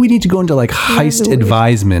 Maybe we need to go into like heist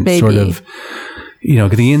advisement, sort of.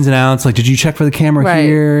 Get the ins and outs. Like, did you check for the camera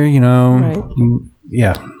here?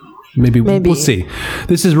 Yeah. Maybe we'll see.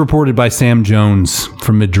 This is reported by Sam Jones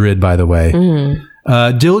from Madrid, by the way.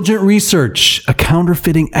 Mm-hmm. Diligent research, a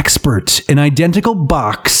counterfeiting expert, an identical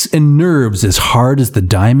box, and nerves as hard as the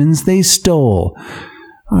diamonds they stole.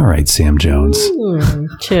 All right, Sam Jones.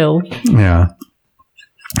 Chill. Yeah.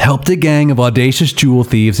 helped a gang of audacious jewel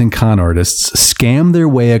thieves and con artists scam their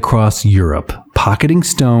way across Europe, pocketing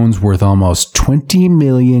stones worth almost 20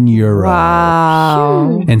 million euro.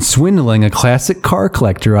 Wow. And swindling a classic car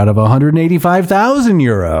collector out of 185,000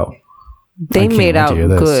 euro. They made out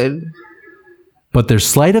good. But their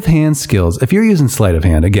sleight of hand skills, if you're using sleight of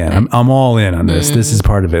hand, again, I'm all in on this. This is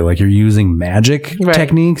part of it. Like you're using magic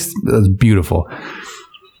techniques. That's beautiful.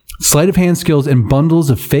 Sleight of hand skills and bundles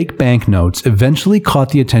of fake banknotes eventually caught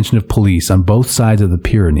the attention of police on both sides of the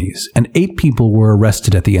Pyrenees, and 8 people were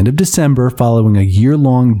arrested at the end of December following a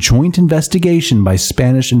year-long joint investigation by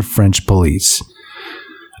Spanish and French police.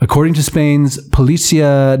 According to Spain's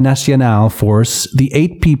Policia Nacional force, the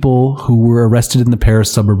 8 people who were arrested in the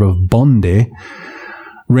Paris suburb of Bonde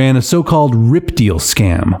ran a so-called rip deal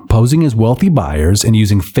scam, posing as wealthy buyers and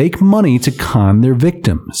using fake money to con their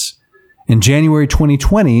victims. In January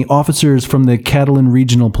 2020, officers from the Catalan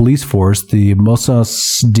Regional Police Force, the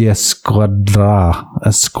Mossos d'Esquadra,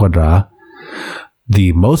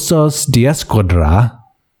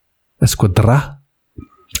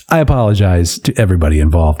 I apologize to everybody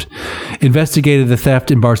involved, investigated the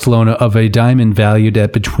theft in Barcelona of a diamond valued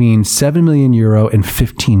at between 7 million euro and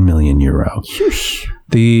 15 million euro. Shush.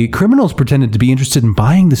 The criminals pretended to be interested in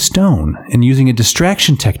buying the stone and using a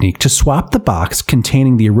distraction technique to swap the box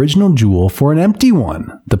containing the original jewel for an empty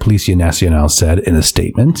one, the Policia Nacional said in a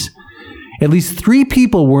statement. At least 3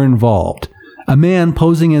 people were involved. A man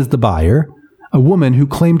posing as the buyer, a woman who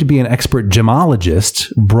claimed to be an expert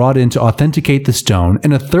gemologist brought in to authenticate the stone,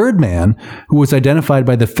 and a third man who was identified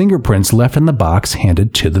by the fingerprints left in the box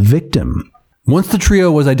handed to the victim. Once the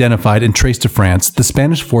trio was identified and traced to France, the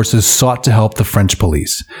Spanish forces sought to help the French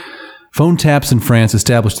police. Phone taps in France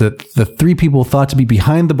established that the 3 people thought to be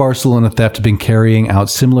behind the Barcelona theft had been carrying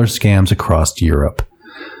out similar scams across Europe.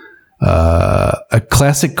 A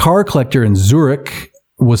classic car collector in Zurich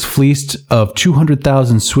was fleeced of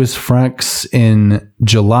 200,000 Swiss francs in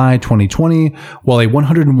July 2020, while a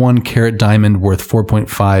 101-carat diamond worth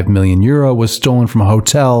 4.5 million euro was stolen from a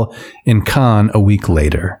hotel in Cannes a week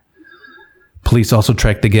later. Police also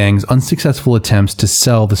tracked the gang's unsuccessful attempts to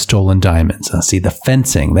sell the stolen diamonds. See, the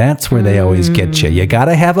fencing, that's where they always get you. You got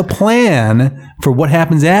to have a plan for what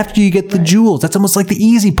happens after you get the jewels. That's almost like the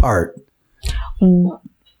easy part.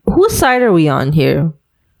 Whose side are we on here?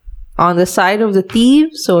 On the side of the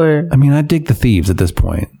thieves, or? I mean, I dig the thieves at this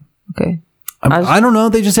point. Okay. I don't know.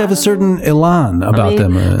 They just have a cercertain elan about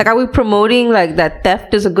them. Like, are we promoting like that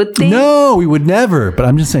theft is a good thing? No, we would never. But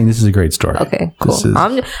I'm just saying this is a great story. Okay, cool.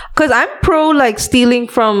 Because I'm pro like stealing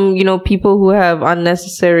from, people who have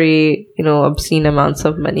unnecessary, obscene amounts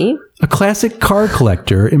of money. A classic car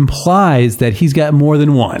collector implies that he's got more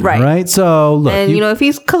than one, right? So look, and if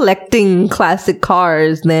he's collecting classic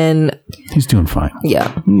cars, then he's doing fine.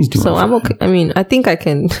 Yeah, he's doing. So fine. I'm okay. I mean, I think I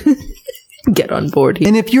can. Get on board here.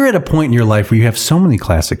 And if you're at a point in your life where you have so many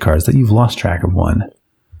classic cars that you've lost track of one, I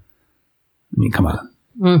mean, come on.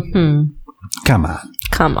 Mm-hmm. Come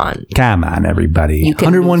on, everybody.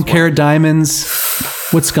 101 carat diamonds.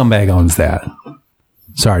 What scumbag owns that?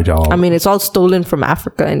 Sorry to all. I mean, it's all stolen from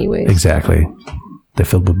Africa anyway. Exactly. They're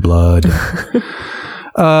filled with blood.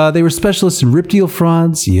 They were specialists in rip deal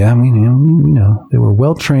frauds. Yeah, I mean, they were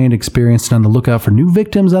well-trained, experienced, and on the lookout for new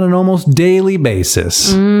victims on an almost daily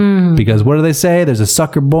basis. Because what do they say? There's a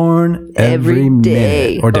sucker born every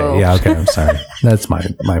day. Minute. Or day. Oh. Yeah, okay, I'm sorry. That's my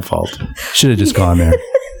fault. Should have just gone there.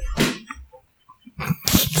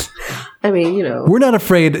 I mean, we're not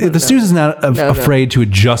afraid. The Snewz is not afraid to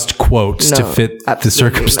adjust quotes to fit the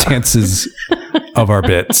circumstances of our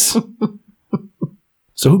bits.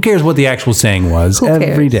 So who cares what the actual saying was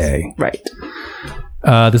every day? Right.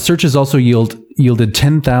 The searches also yielded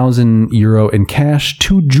 10,000 euro in cash,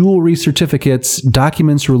 2 jewelry certificates,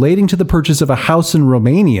 documents relating to the purchase of a house in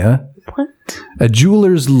Romania, a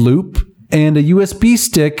jeweler's loop, and a USB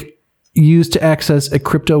stick used to access a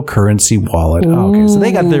cryptocurrency wallet. Oh, okay, so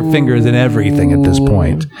they got their fingers in everything at this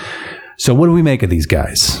point. So what do we make of these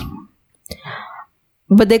guys?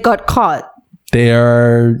 But they got caught. They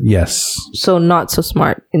are, yes. So not so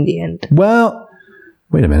smart in the end. Well,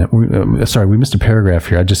 wait a minute. Sorry, we missed a paragraph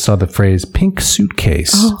here. I just saw the phrase pink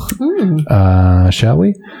suitcase. Shall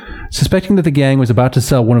we? Suspecting that the gang was about to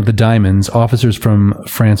sell one of the diamonds, officers from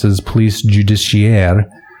France's police judiciaire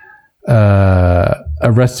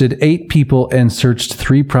arrested 8 people and searched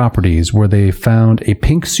 3 properties where they found a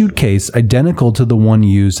pink suitcase identical to the one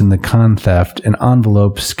used in the con theft and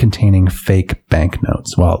envelopes containing fake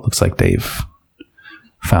banknotes. Well, it looks like they've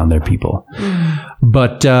found their people.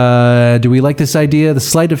 But do we like this idea? The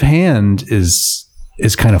sleight of hand is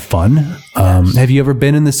is kind of fun. Have you ever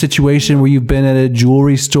been in the situation where you've been at a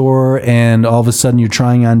jewelry store and all of a sudden you're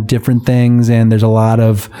trying on different things and there's a lot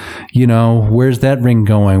of, where's that ring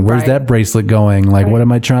going? Where's that bracelet going? Like, what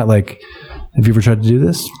am I trying? Like, have you ever tried to do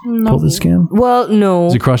this? No. Pull the skin? Well, no.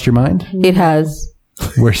 Has it crossed your mind? It has.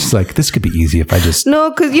 Where she's like, this could be easy if I just... No,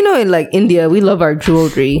 because, in like India, we love our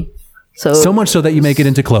jewelry. So much so that you make it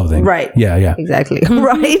into clothing. Right. Yeah. Exactly.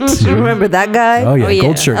 Right? Remember that guy? Oh, yeah.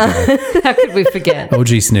 Gold shirt guy. How could we forget? OG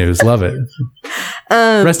Snewz. Love it.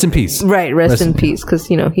 Rest in peace. Right. Rest in peace. Because,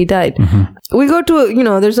 he died. Mm-hmm. We go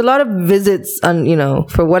to, there's a lot of visits on,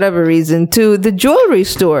 for whatever reason to the jewelry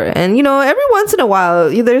store. And, every once in a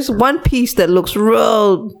while, there's one piece that looks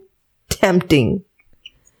real tempting.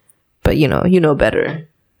 But, you know better.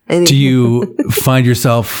 And do you find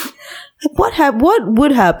yourself... What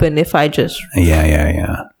would happen if I just...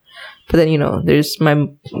 Yeah. But then, there's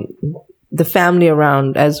the family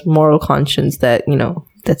around as moral conscience that,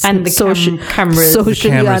 that's and the cameras.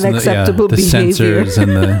 Socially unacceptable the behavior. Sensors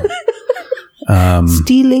and the...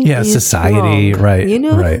 stealing. Yeah, society. Wrong, right.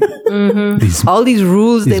 Right. Mm-hmm. All these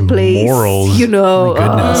rules they place. Morals.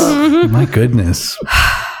 My goodness.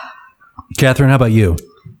 Catherine, how about you?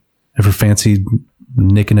 Ever fancied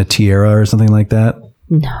nicking a tiara or something like that?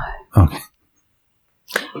 No. Okay.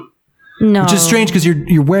 No. Which is strange because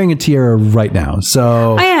you're wearing a tiara right now.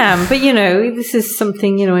 So I am, but this is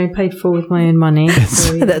something I paid for with my own money.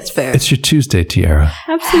 So that's fair. It's your Tuesday tiara.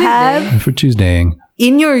 Absolutely. For Tuesdaying.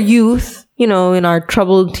 In your youth, in our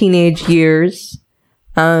troubled teenage years,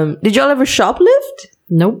 did y'all ever shoplift?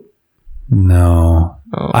 Nope. No.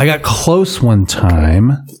 Oh. I got close one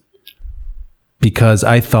time because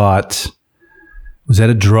I thought I was at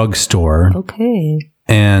a drugstore. Okay.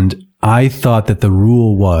 And I thought that the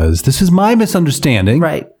rule was, this is my misunderstanding.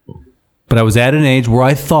 Right. But I was at an age where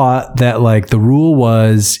I thought that the rule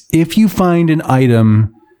was, if you find an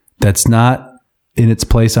item that's not in its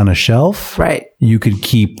place on a shelf, right, you could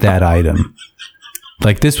keep that item.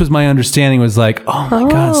 This was my understanding, was oh my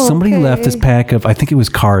God, somebody left this pack of, I think it was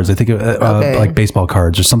cards. I think like baseball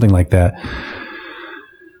cards or something like that.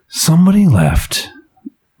 Somebody left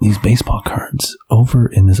these baseball cards over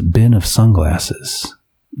in this bin of sunglasses.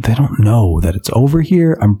 They don't know that it's over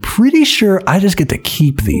here. I'm pretty sure I just get to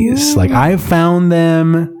keep these. I found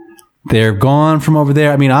them. They're gone from over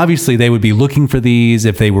there. I mean, obviously they would be looking for these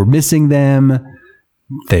if they were missing them.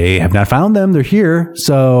 They have not found them. They're here.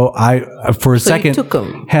 So I, for a second,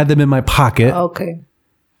 had them in my pocket. Okay.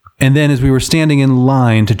 And then as we were standing in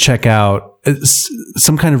line to check out,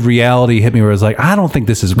 some kind of reality hit me where I was like, I don't think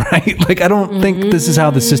this is right. I don't think this is how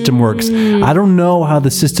the system works. I don't know how the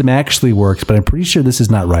system actually works, but I'm pretty sure this is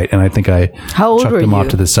not right. And I think I chucked them off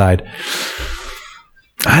to the side.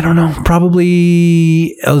 I don't know,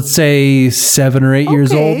 probably, let's say 7 or 8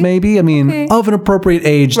 years old, maybe. I mean, of an appropriate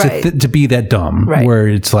age to be that dumb, where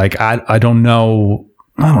it's I don't know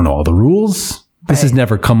all the rules. This has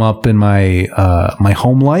never come up in my my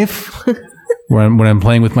home life. When I'm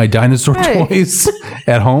playing with my dinosaur toys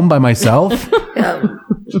at home by myself.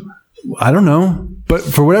 I don't know. But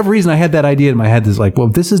for whatever reason, I had that idea in my head. That's well,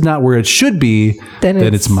 if this is not where it should be, then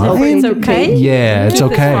it's mine. It's okay. Yeah, it's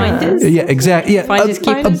okay. Yeah, exactly. Yeah,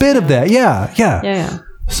 a bit of that. Yeah.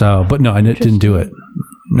 So, but no, I didn't do it.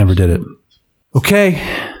 Never did it. Okay.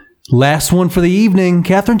 Last one for the evening.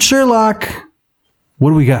 Catherine Sherlock.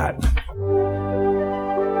 What do we got?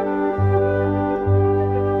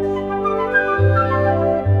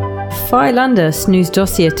 File under Snewz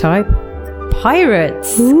dossier type.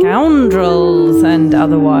 Pirates, scoundrels, and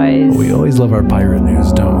otherwise. We always love our pirate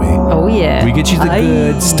news, don't we? Oh, yeah. We get you the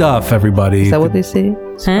good stuff, everybody. Is that what they say?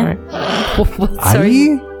 Huh?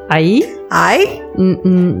 Sorry. I?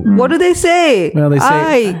 What do they say? Well, they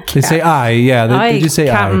say I. Yeah, they just say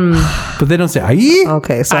I. But they don't say I.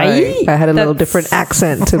 Okay, sorry. I had a little different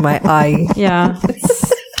accent to my I. Yeah.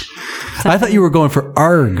 I thought you were going for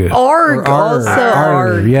arg. Arg, also.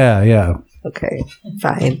 Arg. Yeah. Okay,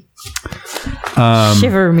 fine.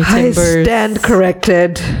 Shiver me timbers. I stand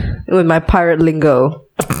corrected with my pirate lingo.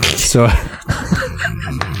 So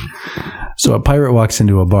a pirate walks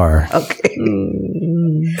into a bar. Okay.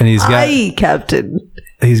 And he's got... Aye, Captain.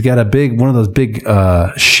 He's got one of those big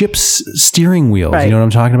ship's steering wheels. Right. You know what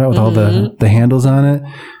I'm talking about? With all the handles on it.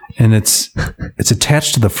 And it's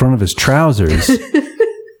attached to the front of his trousers.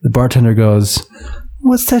 The bartender goes,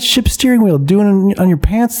 "What's that ship steering wheel doing on your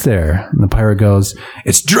pants there?" And the pirate goes,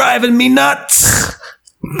 "It's driving me nuts."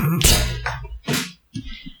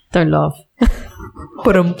 Don't laugh.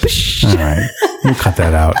 All right. We'll cut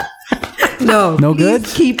that out. No good?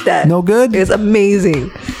 Keep that. No good? It's amazing.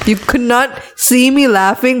 You could not see me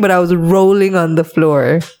laughing, but I was rolling on the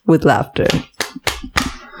floor with laughter.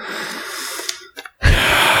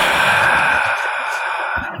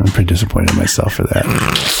 pretty disappointed in myself for that.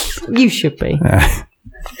 You should be.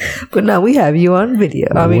 But now we have you on video.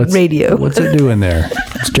 Radio. What's it doing there?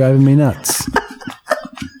 It's driving me nuts.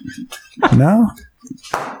 No?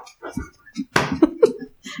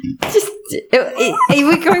 Are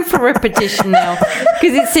we going for repetition now?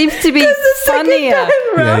 Because it seems to be funnier.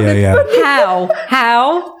 Yeah.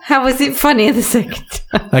 How was it funnier the second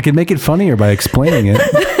time? I can make it funnier by explaining it.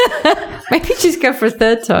 Maybe just go for a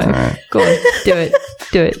third time. Right. Go on,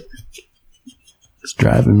 do it. It's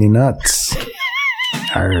driving me nuts.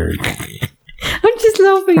 Arrgh. I'm just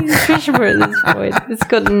laughing at Fisher at this point. It's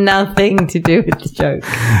got nothing to do with the joke.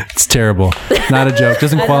 It's terrible. Not a joke.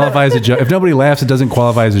 Doesn't qualify as a joke. If nobody laughs, it doesn't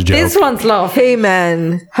qualify as a joke. This one's laugh. Hey,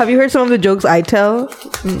 man. Have you heard some of the jokes I tell?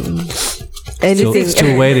 Anything?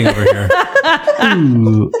 Still waiting over here.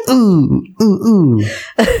 Ooh.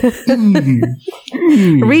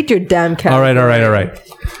 Read your damn calendar. All right.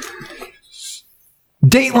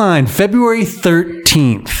 Dateline, February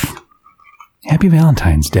 13th. Happy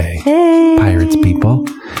Valentine's Day, hey. Pirates people.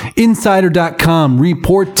 Insider.com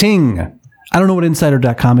reporting. I don't know what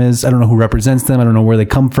Insider.com is. I don't know who represents them. I don't know where they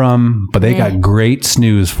come from, but they got great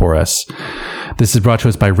snooze for us. This is brought to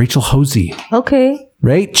us by Rachel Hosey. Okay.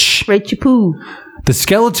 Rachel Poo. The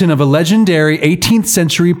skeleton of a legendary 18th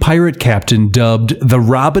century pirate captain dubbed the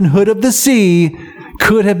Robin Hood of the Sea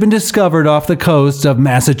could have been discovered off the coast of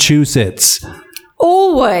Massachusetts.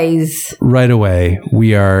 Always. Right away,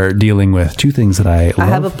 we are dealing with two things that I love. I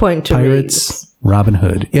have a point to Pirates, Robin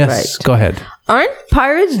Hood. Yes, right. Go ahead. Aren't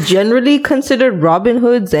pirates generally considered Robin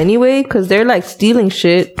Hoods anyway? Because they're like stealing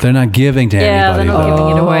shit. They're not giving to anybody. They're not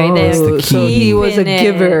giving it away. That's the key. So he was a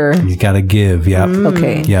giver. You got to give, yep.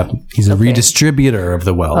 Okay. Yep. He's a redistributor of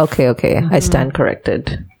the wealth. Okay. I stand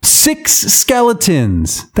corrected. 6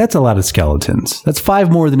 skeletons. That's a lot of skeletons. That's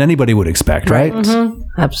 5 more than anybody would expect, right? Mm-hmm.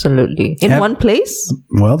 Absolutely. In one place?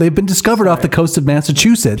 Well, they've been discovered off the coast of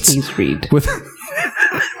Massachusetts. Please read.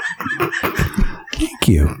 Thank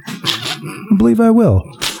you. I believe I will.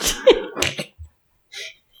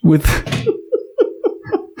 We're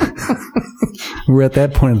at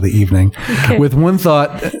that point of the evening. Okay. With one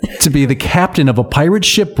thought to be the captain of a pirate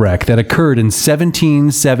shipwreck that occurred in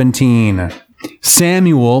 1717.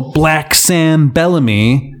 Samuel Black Sam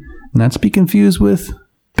Bellamy, not to be confused with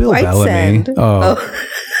Bill White Bellamy. Sand. Oh.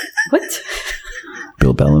 What?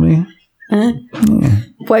 Bill Bellamy? Yeah.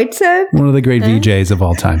 White Sand? One of the great VJs of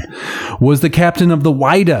all time. Was the captain of the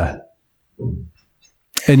Wida.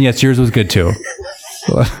 And yes, yours was good too.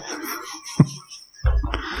 What?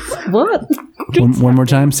 One more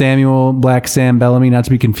time. Samuel Black Sam Bellamy, not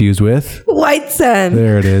to be confused with White Sand.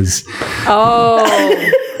 There it is. Oh.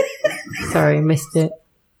 Sorry, missed it.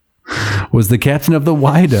 Was the captain of the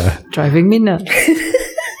Wida. Driving me nuts.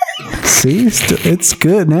 See, it's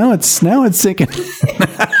good. Now it's sinking.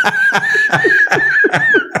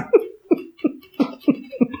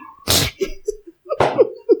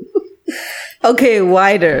 Okay,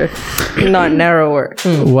 wider, not narrower.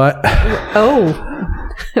 What? Oh,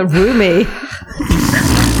 roomy.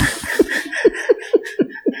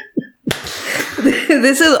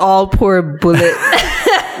 This is all poor bullet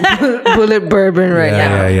bourbon right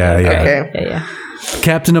now. Yeah. Okay. Yeah.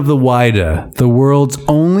 Captain of the Wida, the world's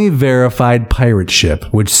only verified pirate ship,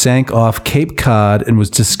 which sank off Cape Cod and was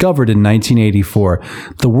discovered in 1984.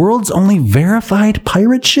 The world's only verified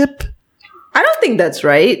pirate ship? I don't think that's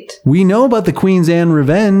right. We know about the Queen's Anne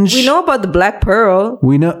Revenge. We know about the Black Pearl.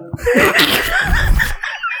 We know...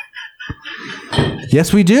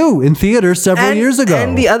 Yes, we do. In theater several years ago.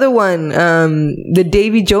 And the other one, the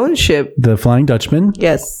Davy Jones ship. The Flying Dutchman.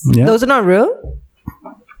 Yes. Yeah. Those are not real?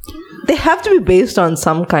 They have to be based on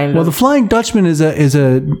some kind of... Well, the Flying Dutchman is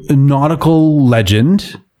a nautical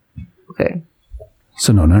legend. Okay.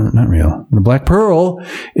 So no, not real. The Black Pearl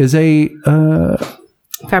is a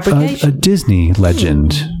fabrication. A Disney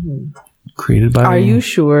legend created by... Are you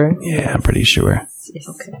sure? Yeah, I'm pretty sure. Yes.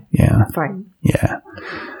 Okay. Yeah. Fine. Yeah.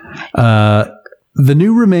 The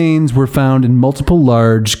new remains were found in multiple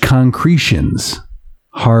large concretions,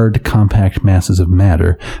 hard, compact masses of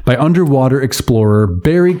matter, by underwater explorer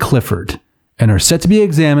Barry Clifford, and are set to be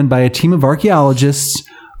examined by a team of archaeologists,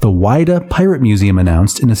 the Wida Pirate Museum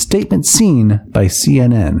announced in a statement seen by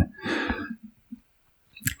CNN.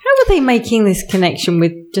 How are they making this connection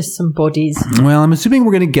with just some bodies? Well, I'm assuming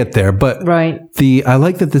we're going to get there, but right. I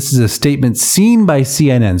like that this is a statement seen by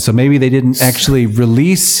CNN, so maybe they didn't actually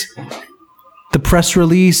release the press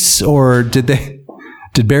release, or did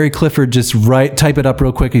Barry Clifford just type it up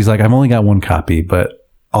real quick? He's like, I've only got one copy, but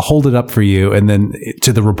I'll hold it up for you. And then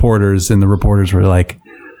to the reporters, and the reporters were like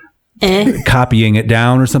copying it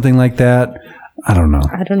down or something like that. I don't know.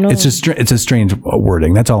 It's a strange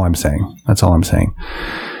wording. That's all I'm saying.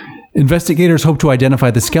 Investigators hope to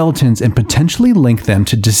identify the skeletons and potentially link them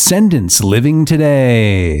to descendants living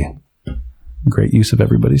today. Great use of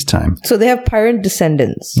everybody's time. So they have pirate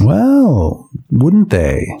descendants. Well, wouldn't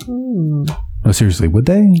they? No, seriously, would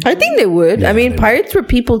they? I think they would. Yeah, I mean, pirates were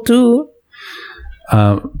people too.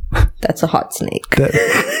 That's a hot snake.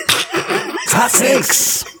 Hot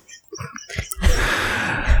snakes.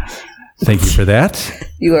 Thank you for that.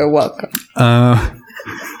 You are welcome.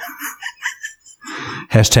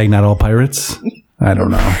 Hashtag not all pirates. I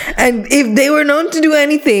don't know. And if they were known to do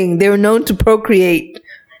anything, they were known to procreate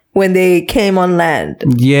when they came on land.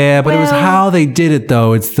 Yeah, but it was how they did it,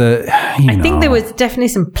 though. It's I think there was definitely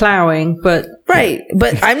some plowing, but... Right,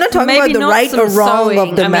 but I'm not talking about the right or wrong sewing.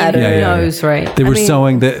 Of the matter. Who knows, right? They were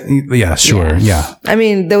sewing the... Yeah, sure, yeah. I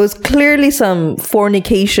mean, there was clearly some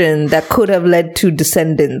fornication that could have led to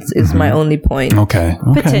descendants, is my only point. Okay.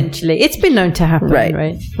 Potentially. It's been known to happen,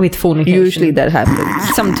 right? With fornication. Usually that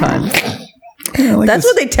happens. Sometimes. That's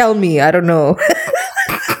what they tell me. I don't know.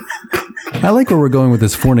 I like where we're going with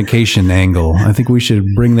this fornication angle. I think we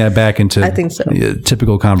should bring that back into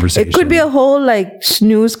typical conversation. It could be a whole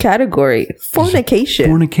Snewz category.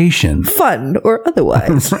 Fornication. Fun or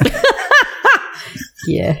otherwise.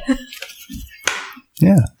 Yeah.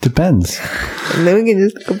 Yeah, depends. And then we can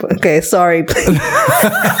just... Okay, sorry.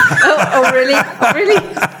 oh, really?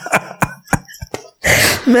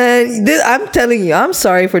 Man, I'm telling you, I'm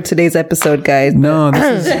sorry for today's episode, guys. No,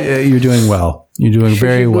 this is, you're doing well. You're doing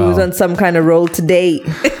very well. Who's on some kind of roll today?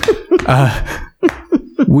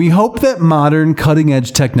 We hope that modern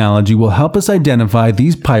cutting-edge technology will help us identify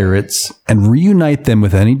these pirates and reunite them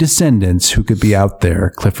with any descendants who could be out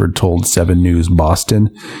there, Clifford told 7 News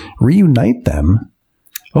Boston. Reunite them?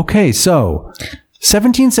 Okay, so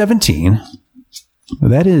 1717,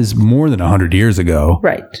 that is more than 100 years ago.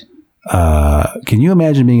 Right. Can you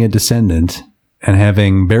imagine being a descendant and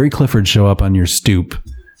having Barry Clifford show up on your stoop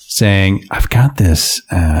saying, I've got this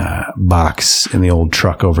box in the old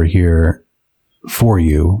truck over here for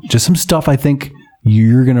you. Just some stuff I think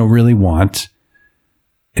you're going to really want.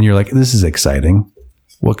 And you're like, this is exciting.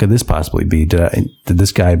 What could this possibly be? Did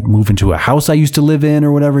this guy move into a house I used to live in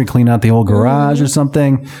or whatever and clean out the whole garage or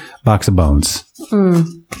something? Box of bones.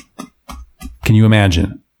 Can you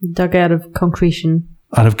imagine? Dug out of concretion.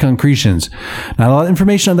 Out of concretions. Not a lot of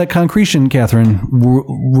information on that concretion, Catherine.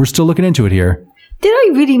 We're still looking into it here. Did I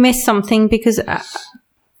really miss something? Because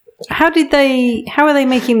how are they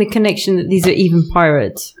making the connection that these are even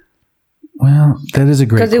pirates? Well, that is a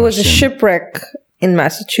great question. Because it was a shipwreck in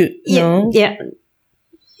Massachusetts. Yeah.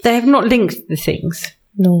 They have not linked the things.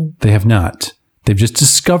 No. They have not. They've just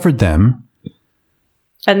discovered them.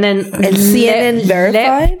 And then CNN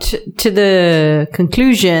verified to the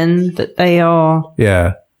conclusion that they are...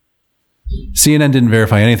 Yeah. CNN didn't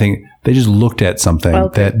verify anything. They just looked at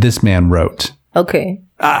something that this man wrote. Okay.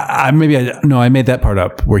 I made that part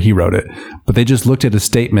up where he wrote it. But they just looked at a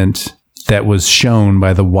statement that was shown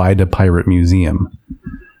by the Whydah Pirate Museum.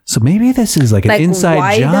 So maybe this is like an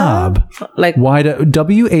inside job. Like Whydah,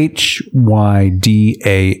 WHYDAH.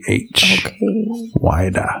 Okay.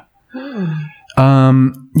 Whydah.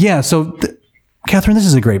 Yeah, so Catherine, this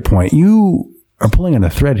is a great point. You are pulling on a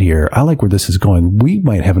thread here. I like where this is going. We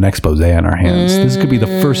might have an expose on our hands. This could be the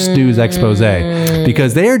first Snewz expose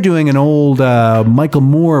because they are doing an old Michael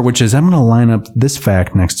Moore, which is I'm going to line up this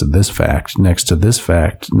fact next to this fact, next to this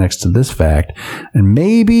fact, next to this fact. And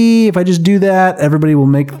maybe if I just do that, everybody will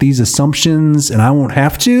make these assumptions and I won't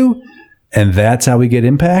have to. And that's how we get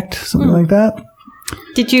impact, something like that.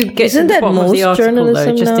 Did you get to the bottom of the article,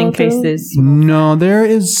 though, just in case there's... No, there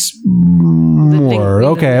is more.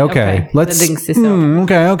 Okay. Let's... The links this up.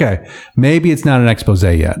 Okay. Maybe it's not an expose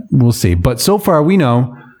yet. We'll see. But so far, we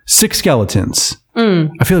know 6 skeletons.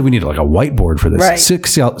 I feel like we need like a whiteboard for this. Right.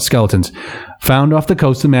 6 skeletons found off the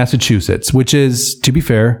coast of Massachusetts, which is, to be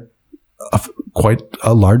fair, quite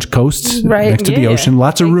a large coast next to the ocean.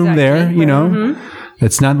 Lots of room there, you know.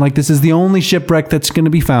 It's not like this is the only shipwreck that's going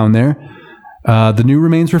to be found there. The new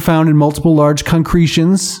remains were found in multiple large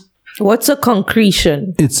concretions. What's a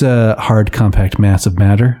concretion? It's a hard, compact mass of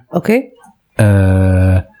matter. Okay.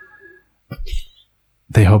 They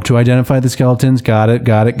hope to identify the skeletons. Got it.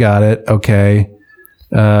 Okay.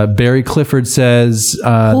 Barry Clifford says...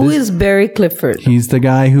 Who is Barry Clifford? He's the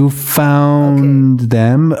guy who found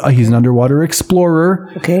them. He's an underwater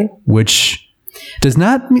explorer. Okay. Which... They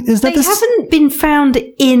haven't been found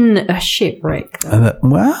in a shipwreck. No,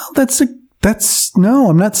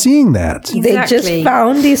 I'm not seeing that. Exactly. They just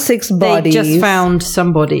found these 6 bodies. They just found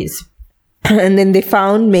some bodies. And then they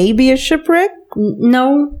found maybe a shipwreck?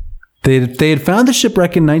 No. They had found the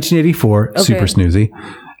shipwreck in 1984. Okay. Super snoozy.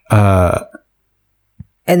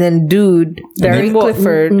 And then, dude, Barry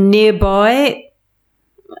Clifford nearby.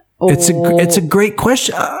 It's a great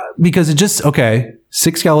question because it just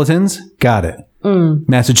 6 skeletons, got it.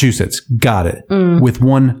 Massachusetts, got it. With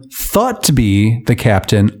one thought to be the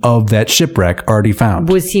captain of that shipwreck already found.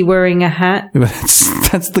 Was he wearing a hat?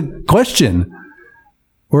 That's the question.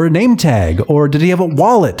 Or a name tag, or did he have a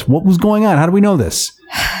wallet? What was going on? How do we know this?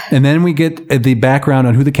 And then we get the background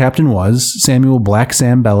on who the captain was: Samuel Black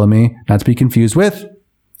Sam Bellamy, not to be confused with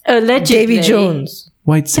allegedly Davy Jones.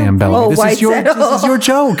 White Sam Bellamy. This is your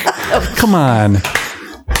joke. Come on.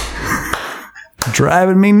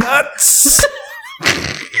 Driving me nuts.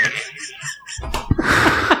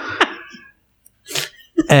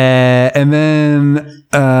 And then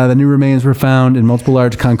the new remains were found in multiple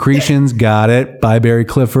large concretions, got it, by Barry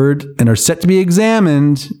Clifford, and are set to be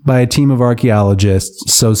examined by a team of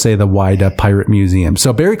archaeologists, so say the Whydah Pirate Museum.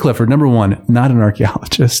 So Barry Clifford, number one, not an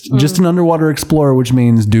archaeologist, just an underwater explorer, which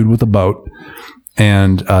means dude with a boat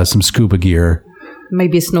and some scuba gear.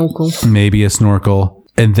 Maybe a snorkel.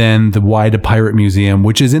 And then the Whydah Pirate Museum,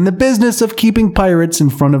 which is in the business of keeping pirates in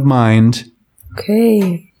front of mind.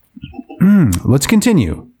 Okay. Let's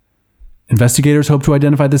continue. Investigators hope to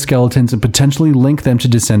identify the skeletons and potentially link them to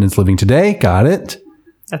descendants living today. Got it.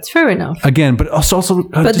 That's fair enough. Again, but also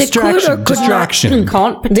but distraction.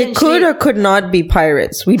 They could or could not be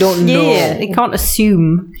pirates. We don't know. Yeah, they can't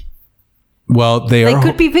assume. Well, they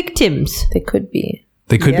could be victims. They could be.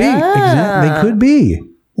 They could be. Exactly. They could be.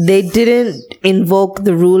 They didn't invoke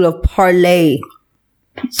the rule of parlay,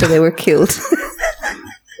 so they were killed.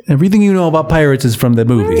 Everything you know about pirates is from the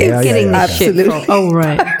movie. Getting the shit from. Oh,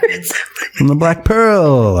 right. From the Black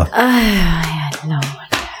Pearl. I had no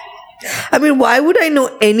idea. I mean, why would I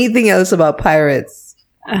know anything else about pirates?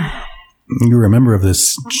 You're a member of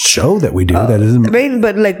this show that we do. That isn't. I mean,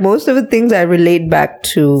 but like most of the things I relate back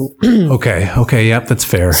to. Okay. Yep, that's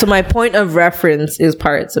fair. So my point of reference is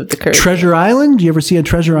Pirates of the Caribbean. Treasure Island? Do you ever see a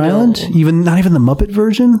Treasure Island? Not even the Muppet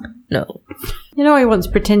version? No. You know, I once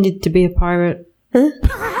pretended to be a pirate. Huh?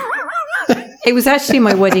 It was actually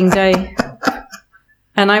my wedding day.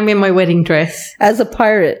 And I'm in my wedding dress. As a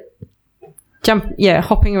pirate.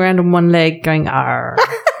 Hopping around on one leg going, arr.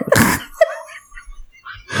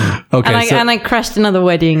 Okay. And I crashed another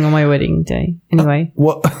wedding on my wedding day. Anyway.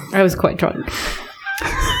 What? I was quite drunk.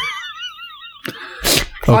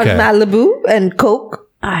 On Malibu and Coke?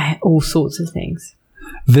 All sorts of things.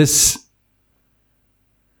 That's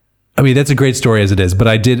a great story as it is, but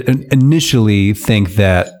I did initially think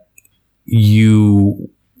that you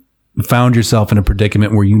found yourself in a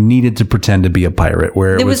predicament where you needed to pretend to be a pirate,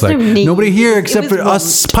 where it was like, nobody here except for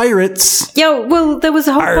us pirates. Yeah, well, there was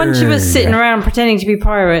a whole bunch of us sitting around pretending to be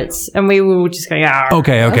pirates, and we were all just going,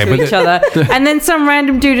 to each other. And then some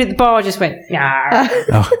random dude at the bar just went,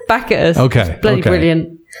 back at us. Okay. Bloody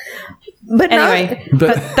brilliant. But anyway,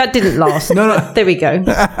 but that didn't last. No. There we go.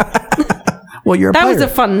 Well, you're a pirate. That was a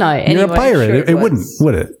fun night. Anyway. You're a pirate. Sure it wouldn't,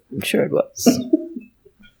 would it? I'm sure it was.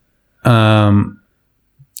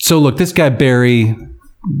 So look, this guy Barry,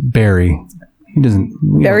 he doesn't.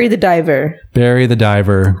 Barry the diver. Barry the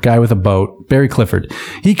diver, guy with a boat. Barry Clifford.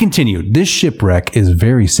 He continued. This shipwreck is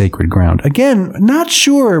very sacred ground. Again, not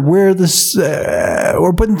sure where this.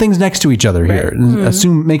 We're putting things next to each other here.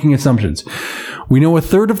 Making assumptions. We know a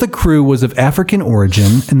third of the crew was of African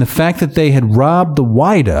origin, and the fact that they had robbed the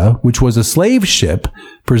Whydah, which was a slave ship,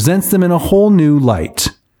 presents them in a whole new light.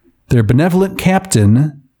 Their benevolent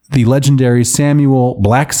captain, the legendary Samuel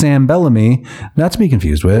Black Sam Bellamy, not to be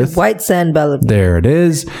confused with White Sam Bellamy. There it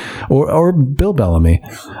is, or Bill Bellamy,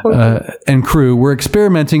 and crew were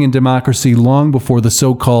experimenting in democracy long before the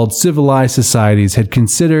so-called civilized societies had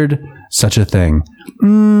considered such a thing.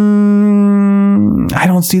 I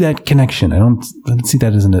don't see that connection. I don't see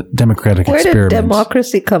that as a democratic experiment. Where did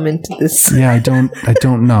democracy come into this? Yeah, I don't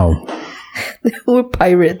know. We're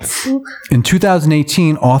pirates. In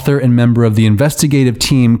 2018, author and member of the investigative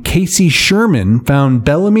team Casey Sherman found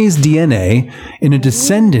Bellamy's DNA in a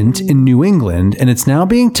descendant in New England, and it's now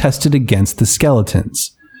being tested against the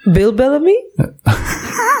skeletons. Bill Bellamy? God,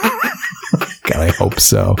 I hope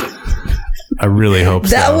so. I really hope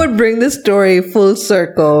so. That would bring the story full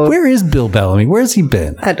circle. Where is Bill Bellamy? Where's he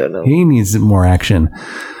been? I don't know. He needs more action.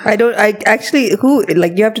 You have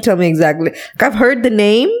to tell me exactly. I've heard the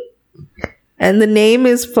name, and the name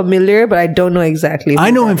is familiar, but I don't know exactly.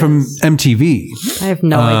 I know him from MTV. I have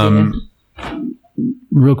no idea.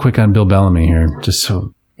 Real quick on Bill Bellamy here, just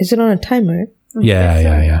so. Is it on a timer?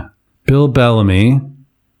 Yeah. Bill Bellamy.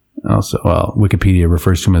 Also, Wikipedia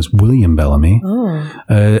refers to him as William Bellamy.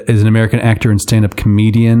 Is an American actor and stand-up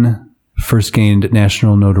comedian. First gained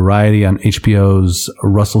national notoriety on HBO's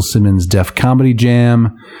Russell Simmons' Def Comedy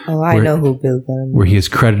Jam. Oh, I know who Bill Bellamy is. Where he is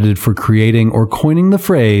credited for creating or coining the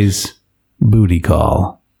phrase booty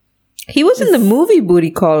call. He was in the movie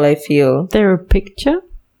Booty Call, I feel. There a picture?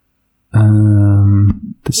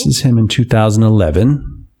 This is him in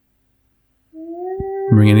 2011.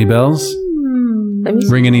 Ring any bells?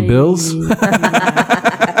 Ring any bills?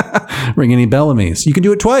 Ring any Bellamy's? You can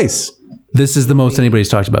do it twice. This is the most anybody's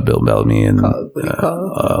talked about Bill Bellamy in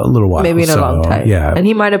a little while. Maybe in a long time. Yeah. And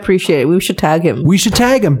he might appreciate it. We should tag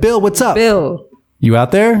him. Bill, what's up? Bill. You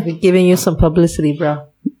out there? We're giving you some publicity, bro.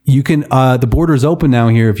 You can, the border's open now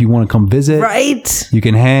here if you want to come visit. Right. You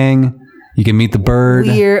can hang. You can meet the bird.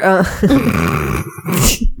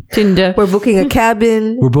 Tinder. We're booking a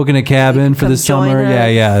cabin. We're booking a cabin for the summer.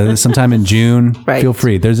 Yeah. Sometime in June. Right. Feel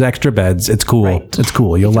free. There's extra beds. It's cool. Right. It's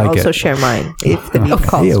cool. You'll like it. Also share mine if the need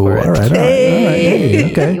calls for it. All right.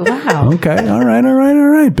 Hey, okay. Wow. Okay. All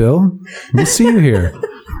right, Bill. We'll see you here.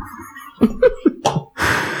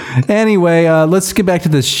 Anyway, let's get back to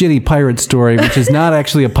this shitty pirate story, which is not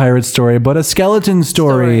actually a pirate story, but a skeleton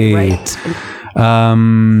story. Right.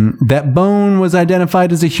 That bone was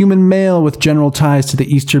identified as a human male with general ties to the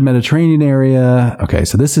Eastern Mediterranean area. Okay,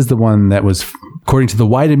 so this is the one that was, according to the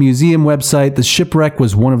Wida Museum website, the shipwreck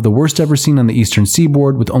was one of the worst ever seen on the eastern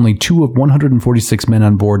seaboard, with only 2 of 146 men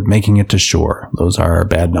on board making it to shore. Those are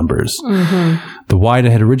bad numbers. Mm-hmm. The Wida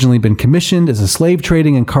had originally been commissioned as a slave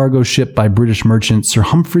trading and cargo ship by British merchant Sir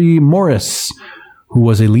Humphrey Morris, who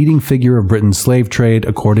was a leading figure of Britain's slave trade,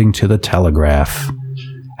 according to the Telegraph.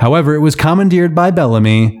 However, it was commandeered by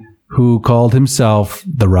Bellamy, who called himself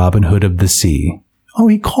the Robin Hood of the Sea. Oh,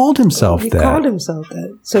 he called himself that. He called himself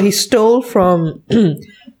that. So he stole from, and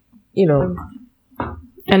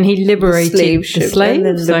he liberated the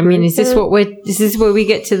slaves. I mean, is this where we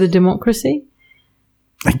get to the democracy?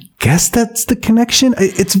 I guess that's the connection.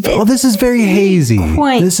 This is very hazy.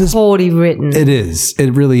 This is poorly written. It is. It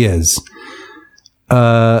really is.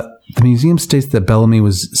 The museum states that Bellamy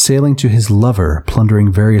was sailing to his lover, plundering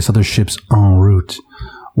various other ships en route,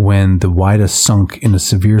 when the Wida sunk in a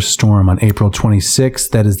severe storm on April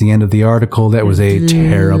 26th. That is the end of the article. That was a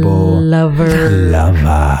terrible lover.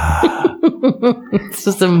 It's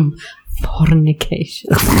just some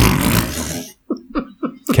fornication.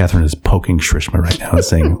 Catherine is poking Shrishma right now and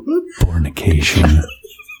saying fornication.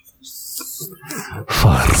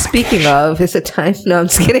 Speaking of, is it time? No, I'm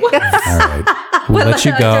just kidding. All right. We'll let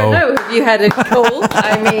you go. I don't know if you had a cold.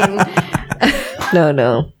 I mean,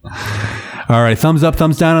 no. All right. Thumbs up,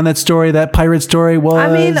 thumbs down on that story. That pirate story was.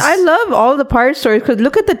 I mean, I love all the pirate stories because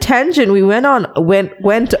look at the tangent we went on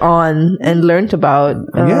and learned about.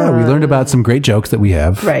 Yeah, we learned about some great jokes that we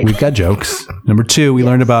have. Right. We've got jokes. Number 2, we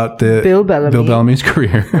learned about the Bill Bellamy's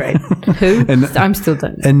career. Right. Who? I'm still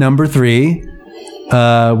done. And number 3,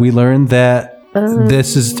 we learned that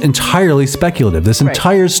this is entirely speculative. This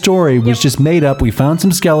entire story was just made up. We found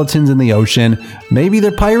some skeletons in the ocean. Maybe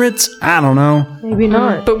they're pirates. I don't know. Maybe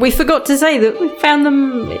not. But we forgot to say that we found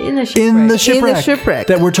them in a shipwreck. In the shipwreck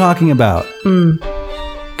that we're talking about.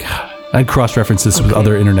 God, I'd cross-reference this with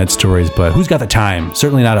other internet stories, but who's got the time?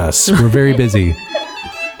 Certainly not us. We're very busy.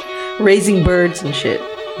 Raising birds and shit.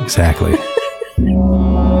 Exactly.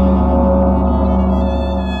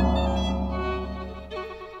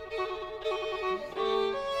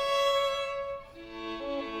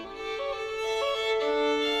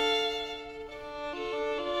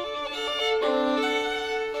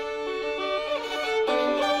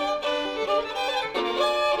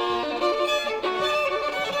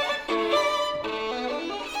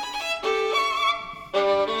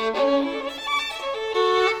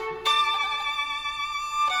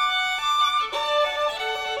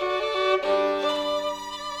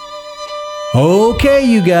 Okay,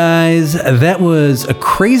 you guys, that was a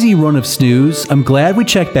crazy run of Snewz. I'm glad we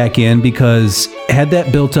checked back in because had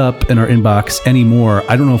that built up in our inbox anymore,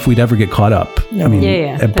 I don't know if we'd ever get caught up. No. I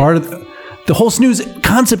mean, part of the whole Snewz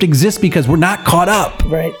concept exists because we're not caught up.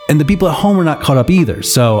 Right. And the people at home are not caught up either.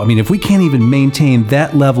 So, I mean, if we can't even maintain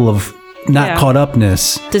that level of not caught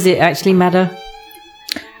upness. Does it actually matter?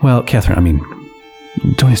 Well, Catherine, I mean,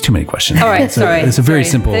 don't ask too many questions. All right, sorry. It's a very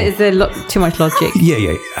simple. Is there too much logic?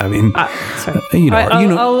 Yeah. I mean, sorry.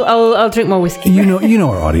 I'll drink more whiskey. You know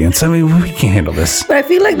our audience. I mean, we can't handle this. But I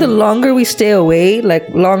feel like the longer we stay away, like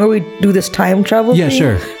longer we do this time travel thing,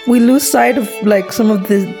 sure, we lose sight of like some of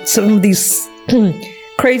these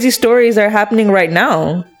crazy stories that are happening right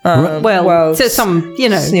now. So some,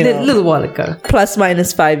 little while ago. Plus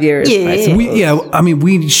minus 5 years. Yeah.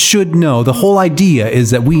 We should know. The whole idea is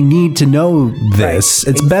that we need to know this.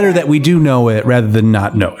 Right. It's better that we do know it rather than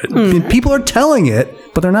not know it. People are telling it,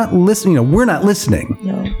 but they're not listening. We're not listening.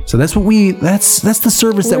 No. So that's what that's the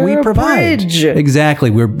service that we provide. Bridge. Exactly.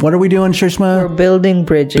 What are we doing, Shrishma? We're building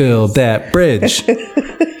bridges. Build that bridge.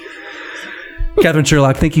 Catherine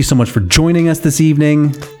Sherlock, thank you so much for joining us this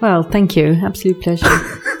evening. Well, thank you. Absolute pleasure.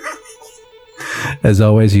 As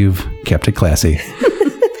always, you've kept it classy.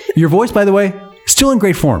 Your voice, by the way, still in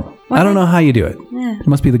great form. What? I don't know how you do it. Yeah. It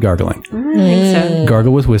must be the gargling. I think so.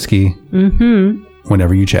 Gargle with whiskey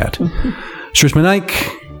whenever you chat. Shrishma Naik.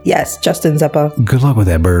 Yes, Justin Zeppa. Good luck with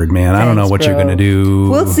that bird, man. Thanks, I don't know what you're going to do.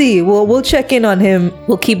 We'll see. We'll check in on him.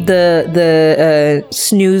 We'll keep the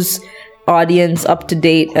Snewz audience up to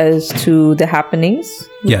date as to the happenings.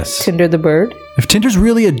 Yes. Tinder the bird. If Tinder's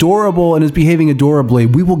really adorable and is behaving adorably,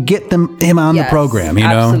 we will get him on the program,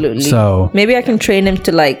 Absolutely. So maybe I can train him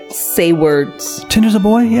to say words. Tinder's a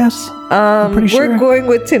boy, yes? I'm pretty sure. We're going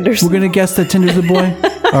with Tinder's. We're going to guess that Tinder's a boy?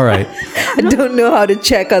 All right. I don't know how to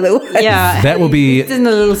check otherwise. Yeah. That will be... Isn't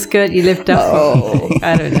a little skirt you lift up? Oh.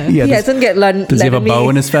 I don't know. Yeah, he hasn't Does he have a bow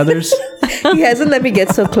in his feathers? He hasn't let me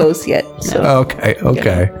get so close yet. So. Okay.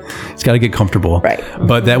 Yeah. He's got to get comfortable. Right.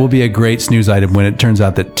 But that will be a great Snewz item when it turns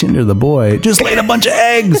out that Tinder the boy just laid a bunch of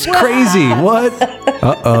eggs. Crazy. What?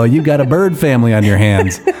 Uh-oh, you got a bird family on your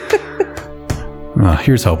hands. Oh,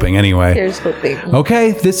 here's hoping anyway. Here's hoping.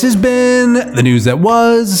 Okay, this has been the news that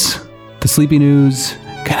was, the sleepy news.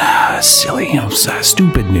 Kind of silly,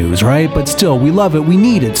 stupid news, right? But still, we love it. We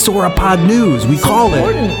need it. Sauropod news. We call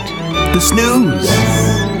it the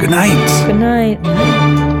Snewz. Good night. Good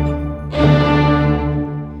night.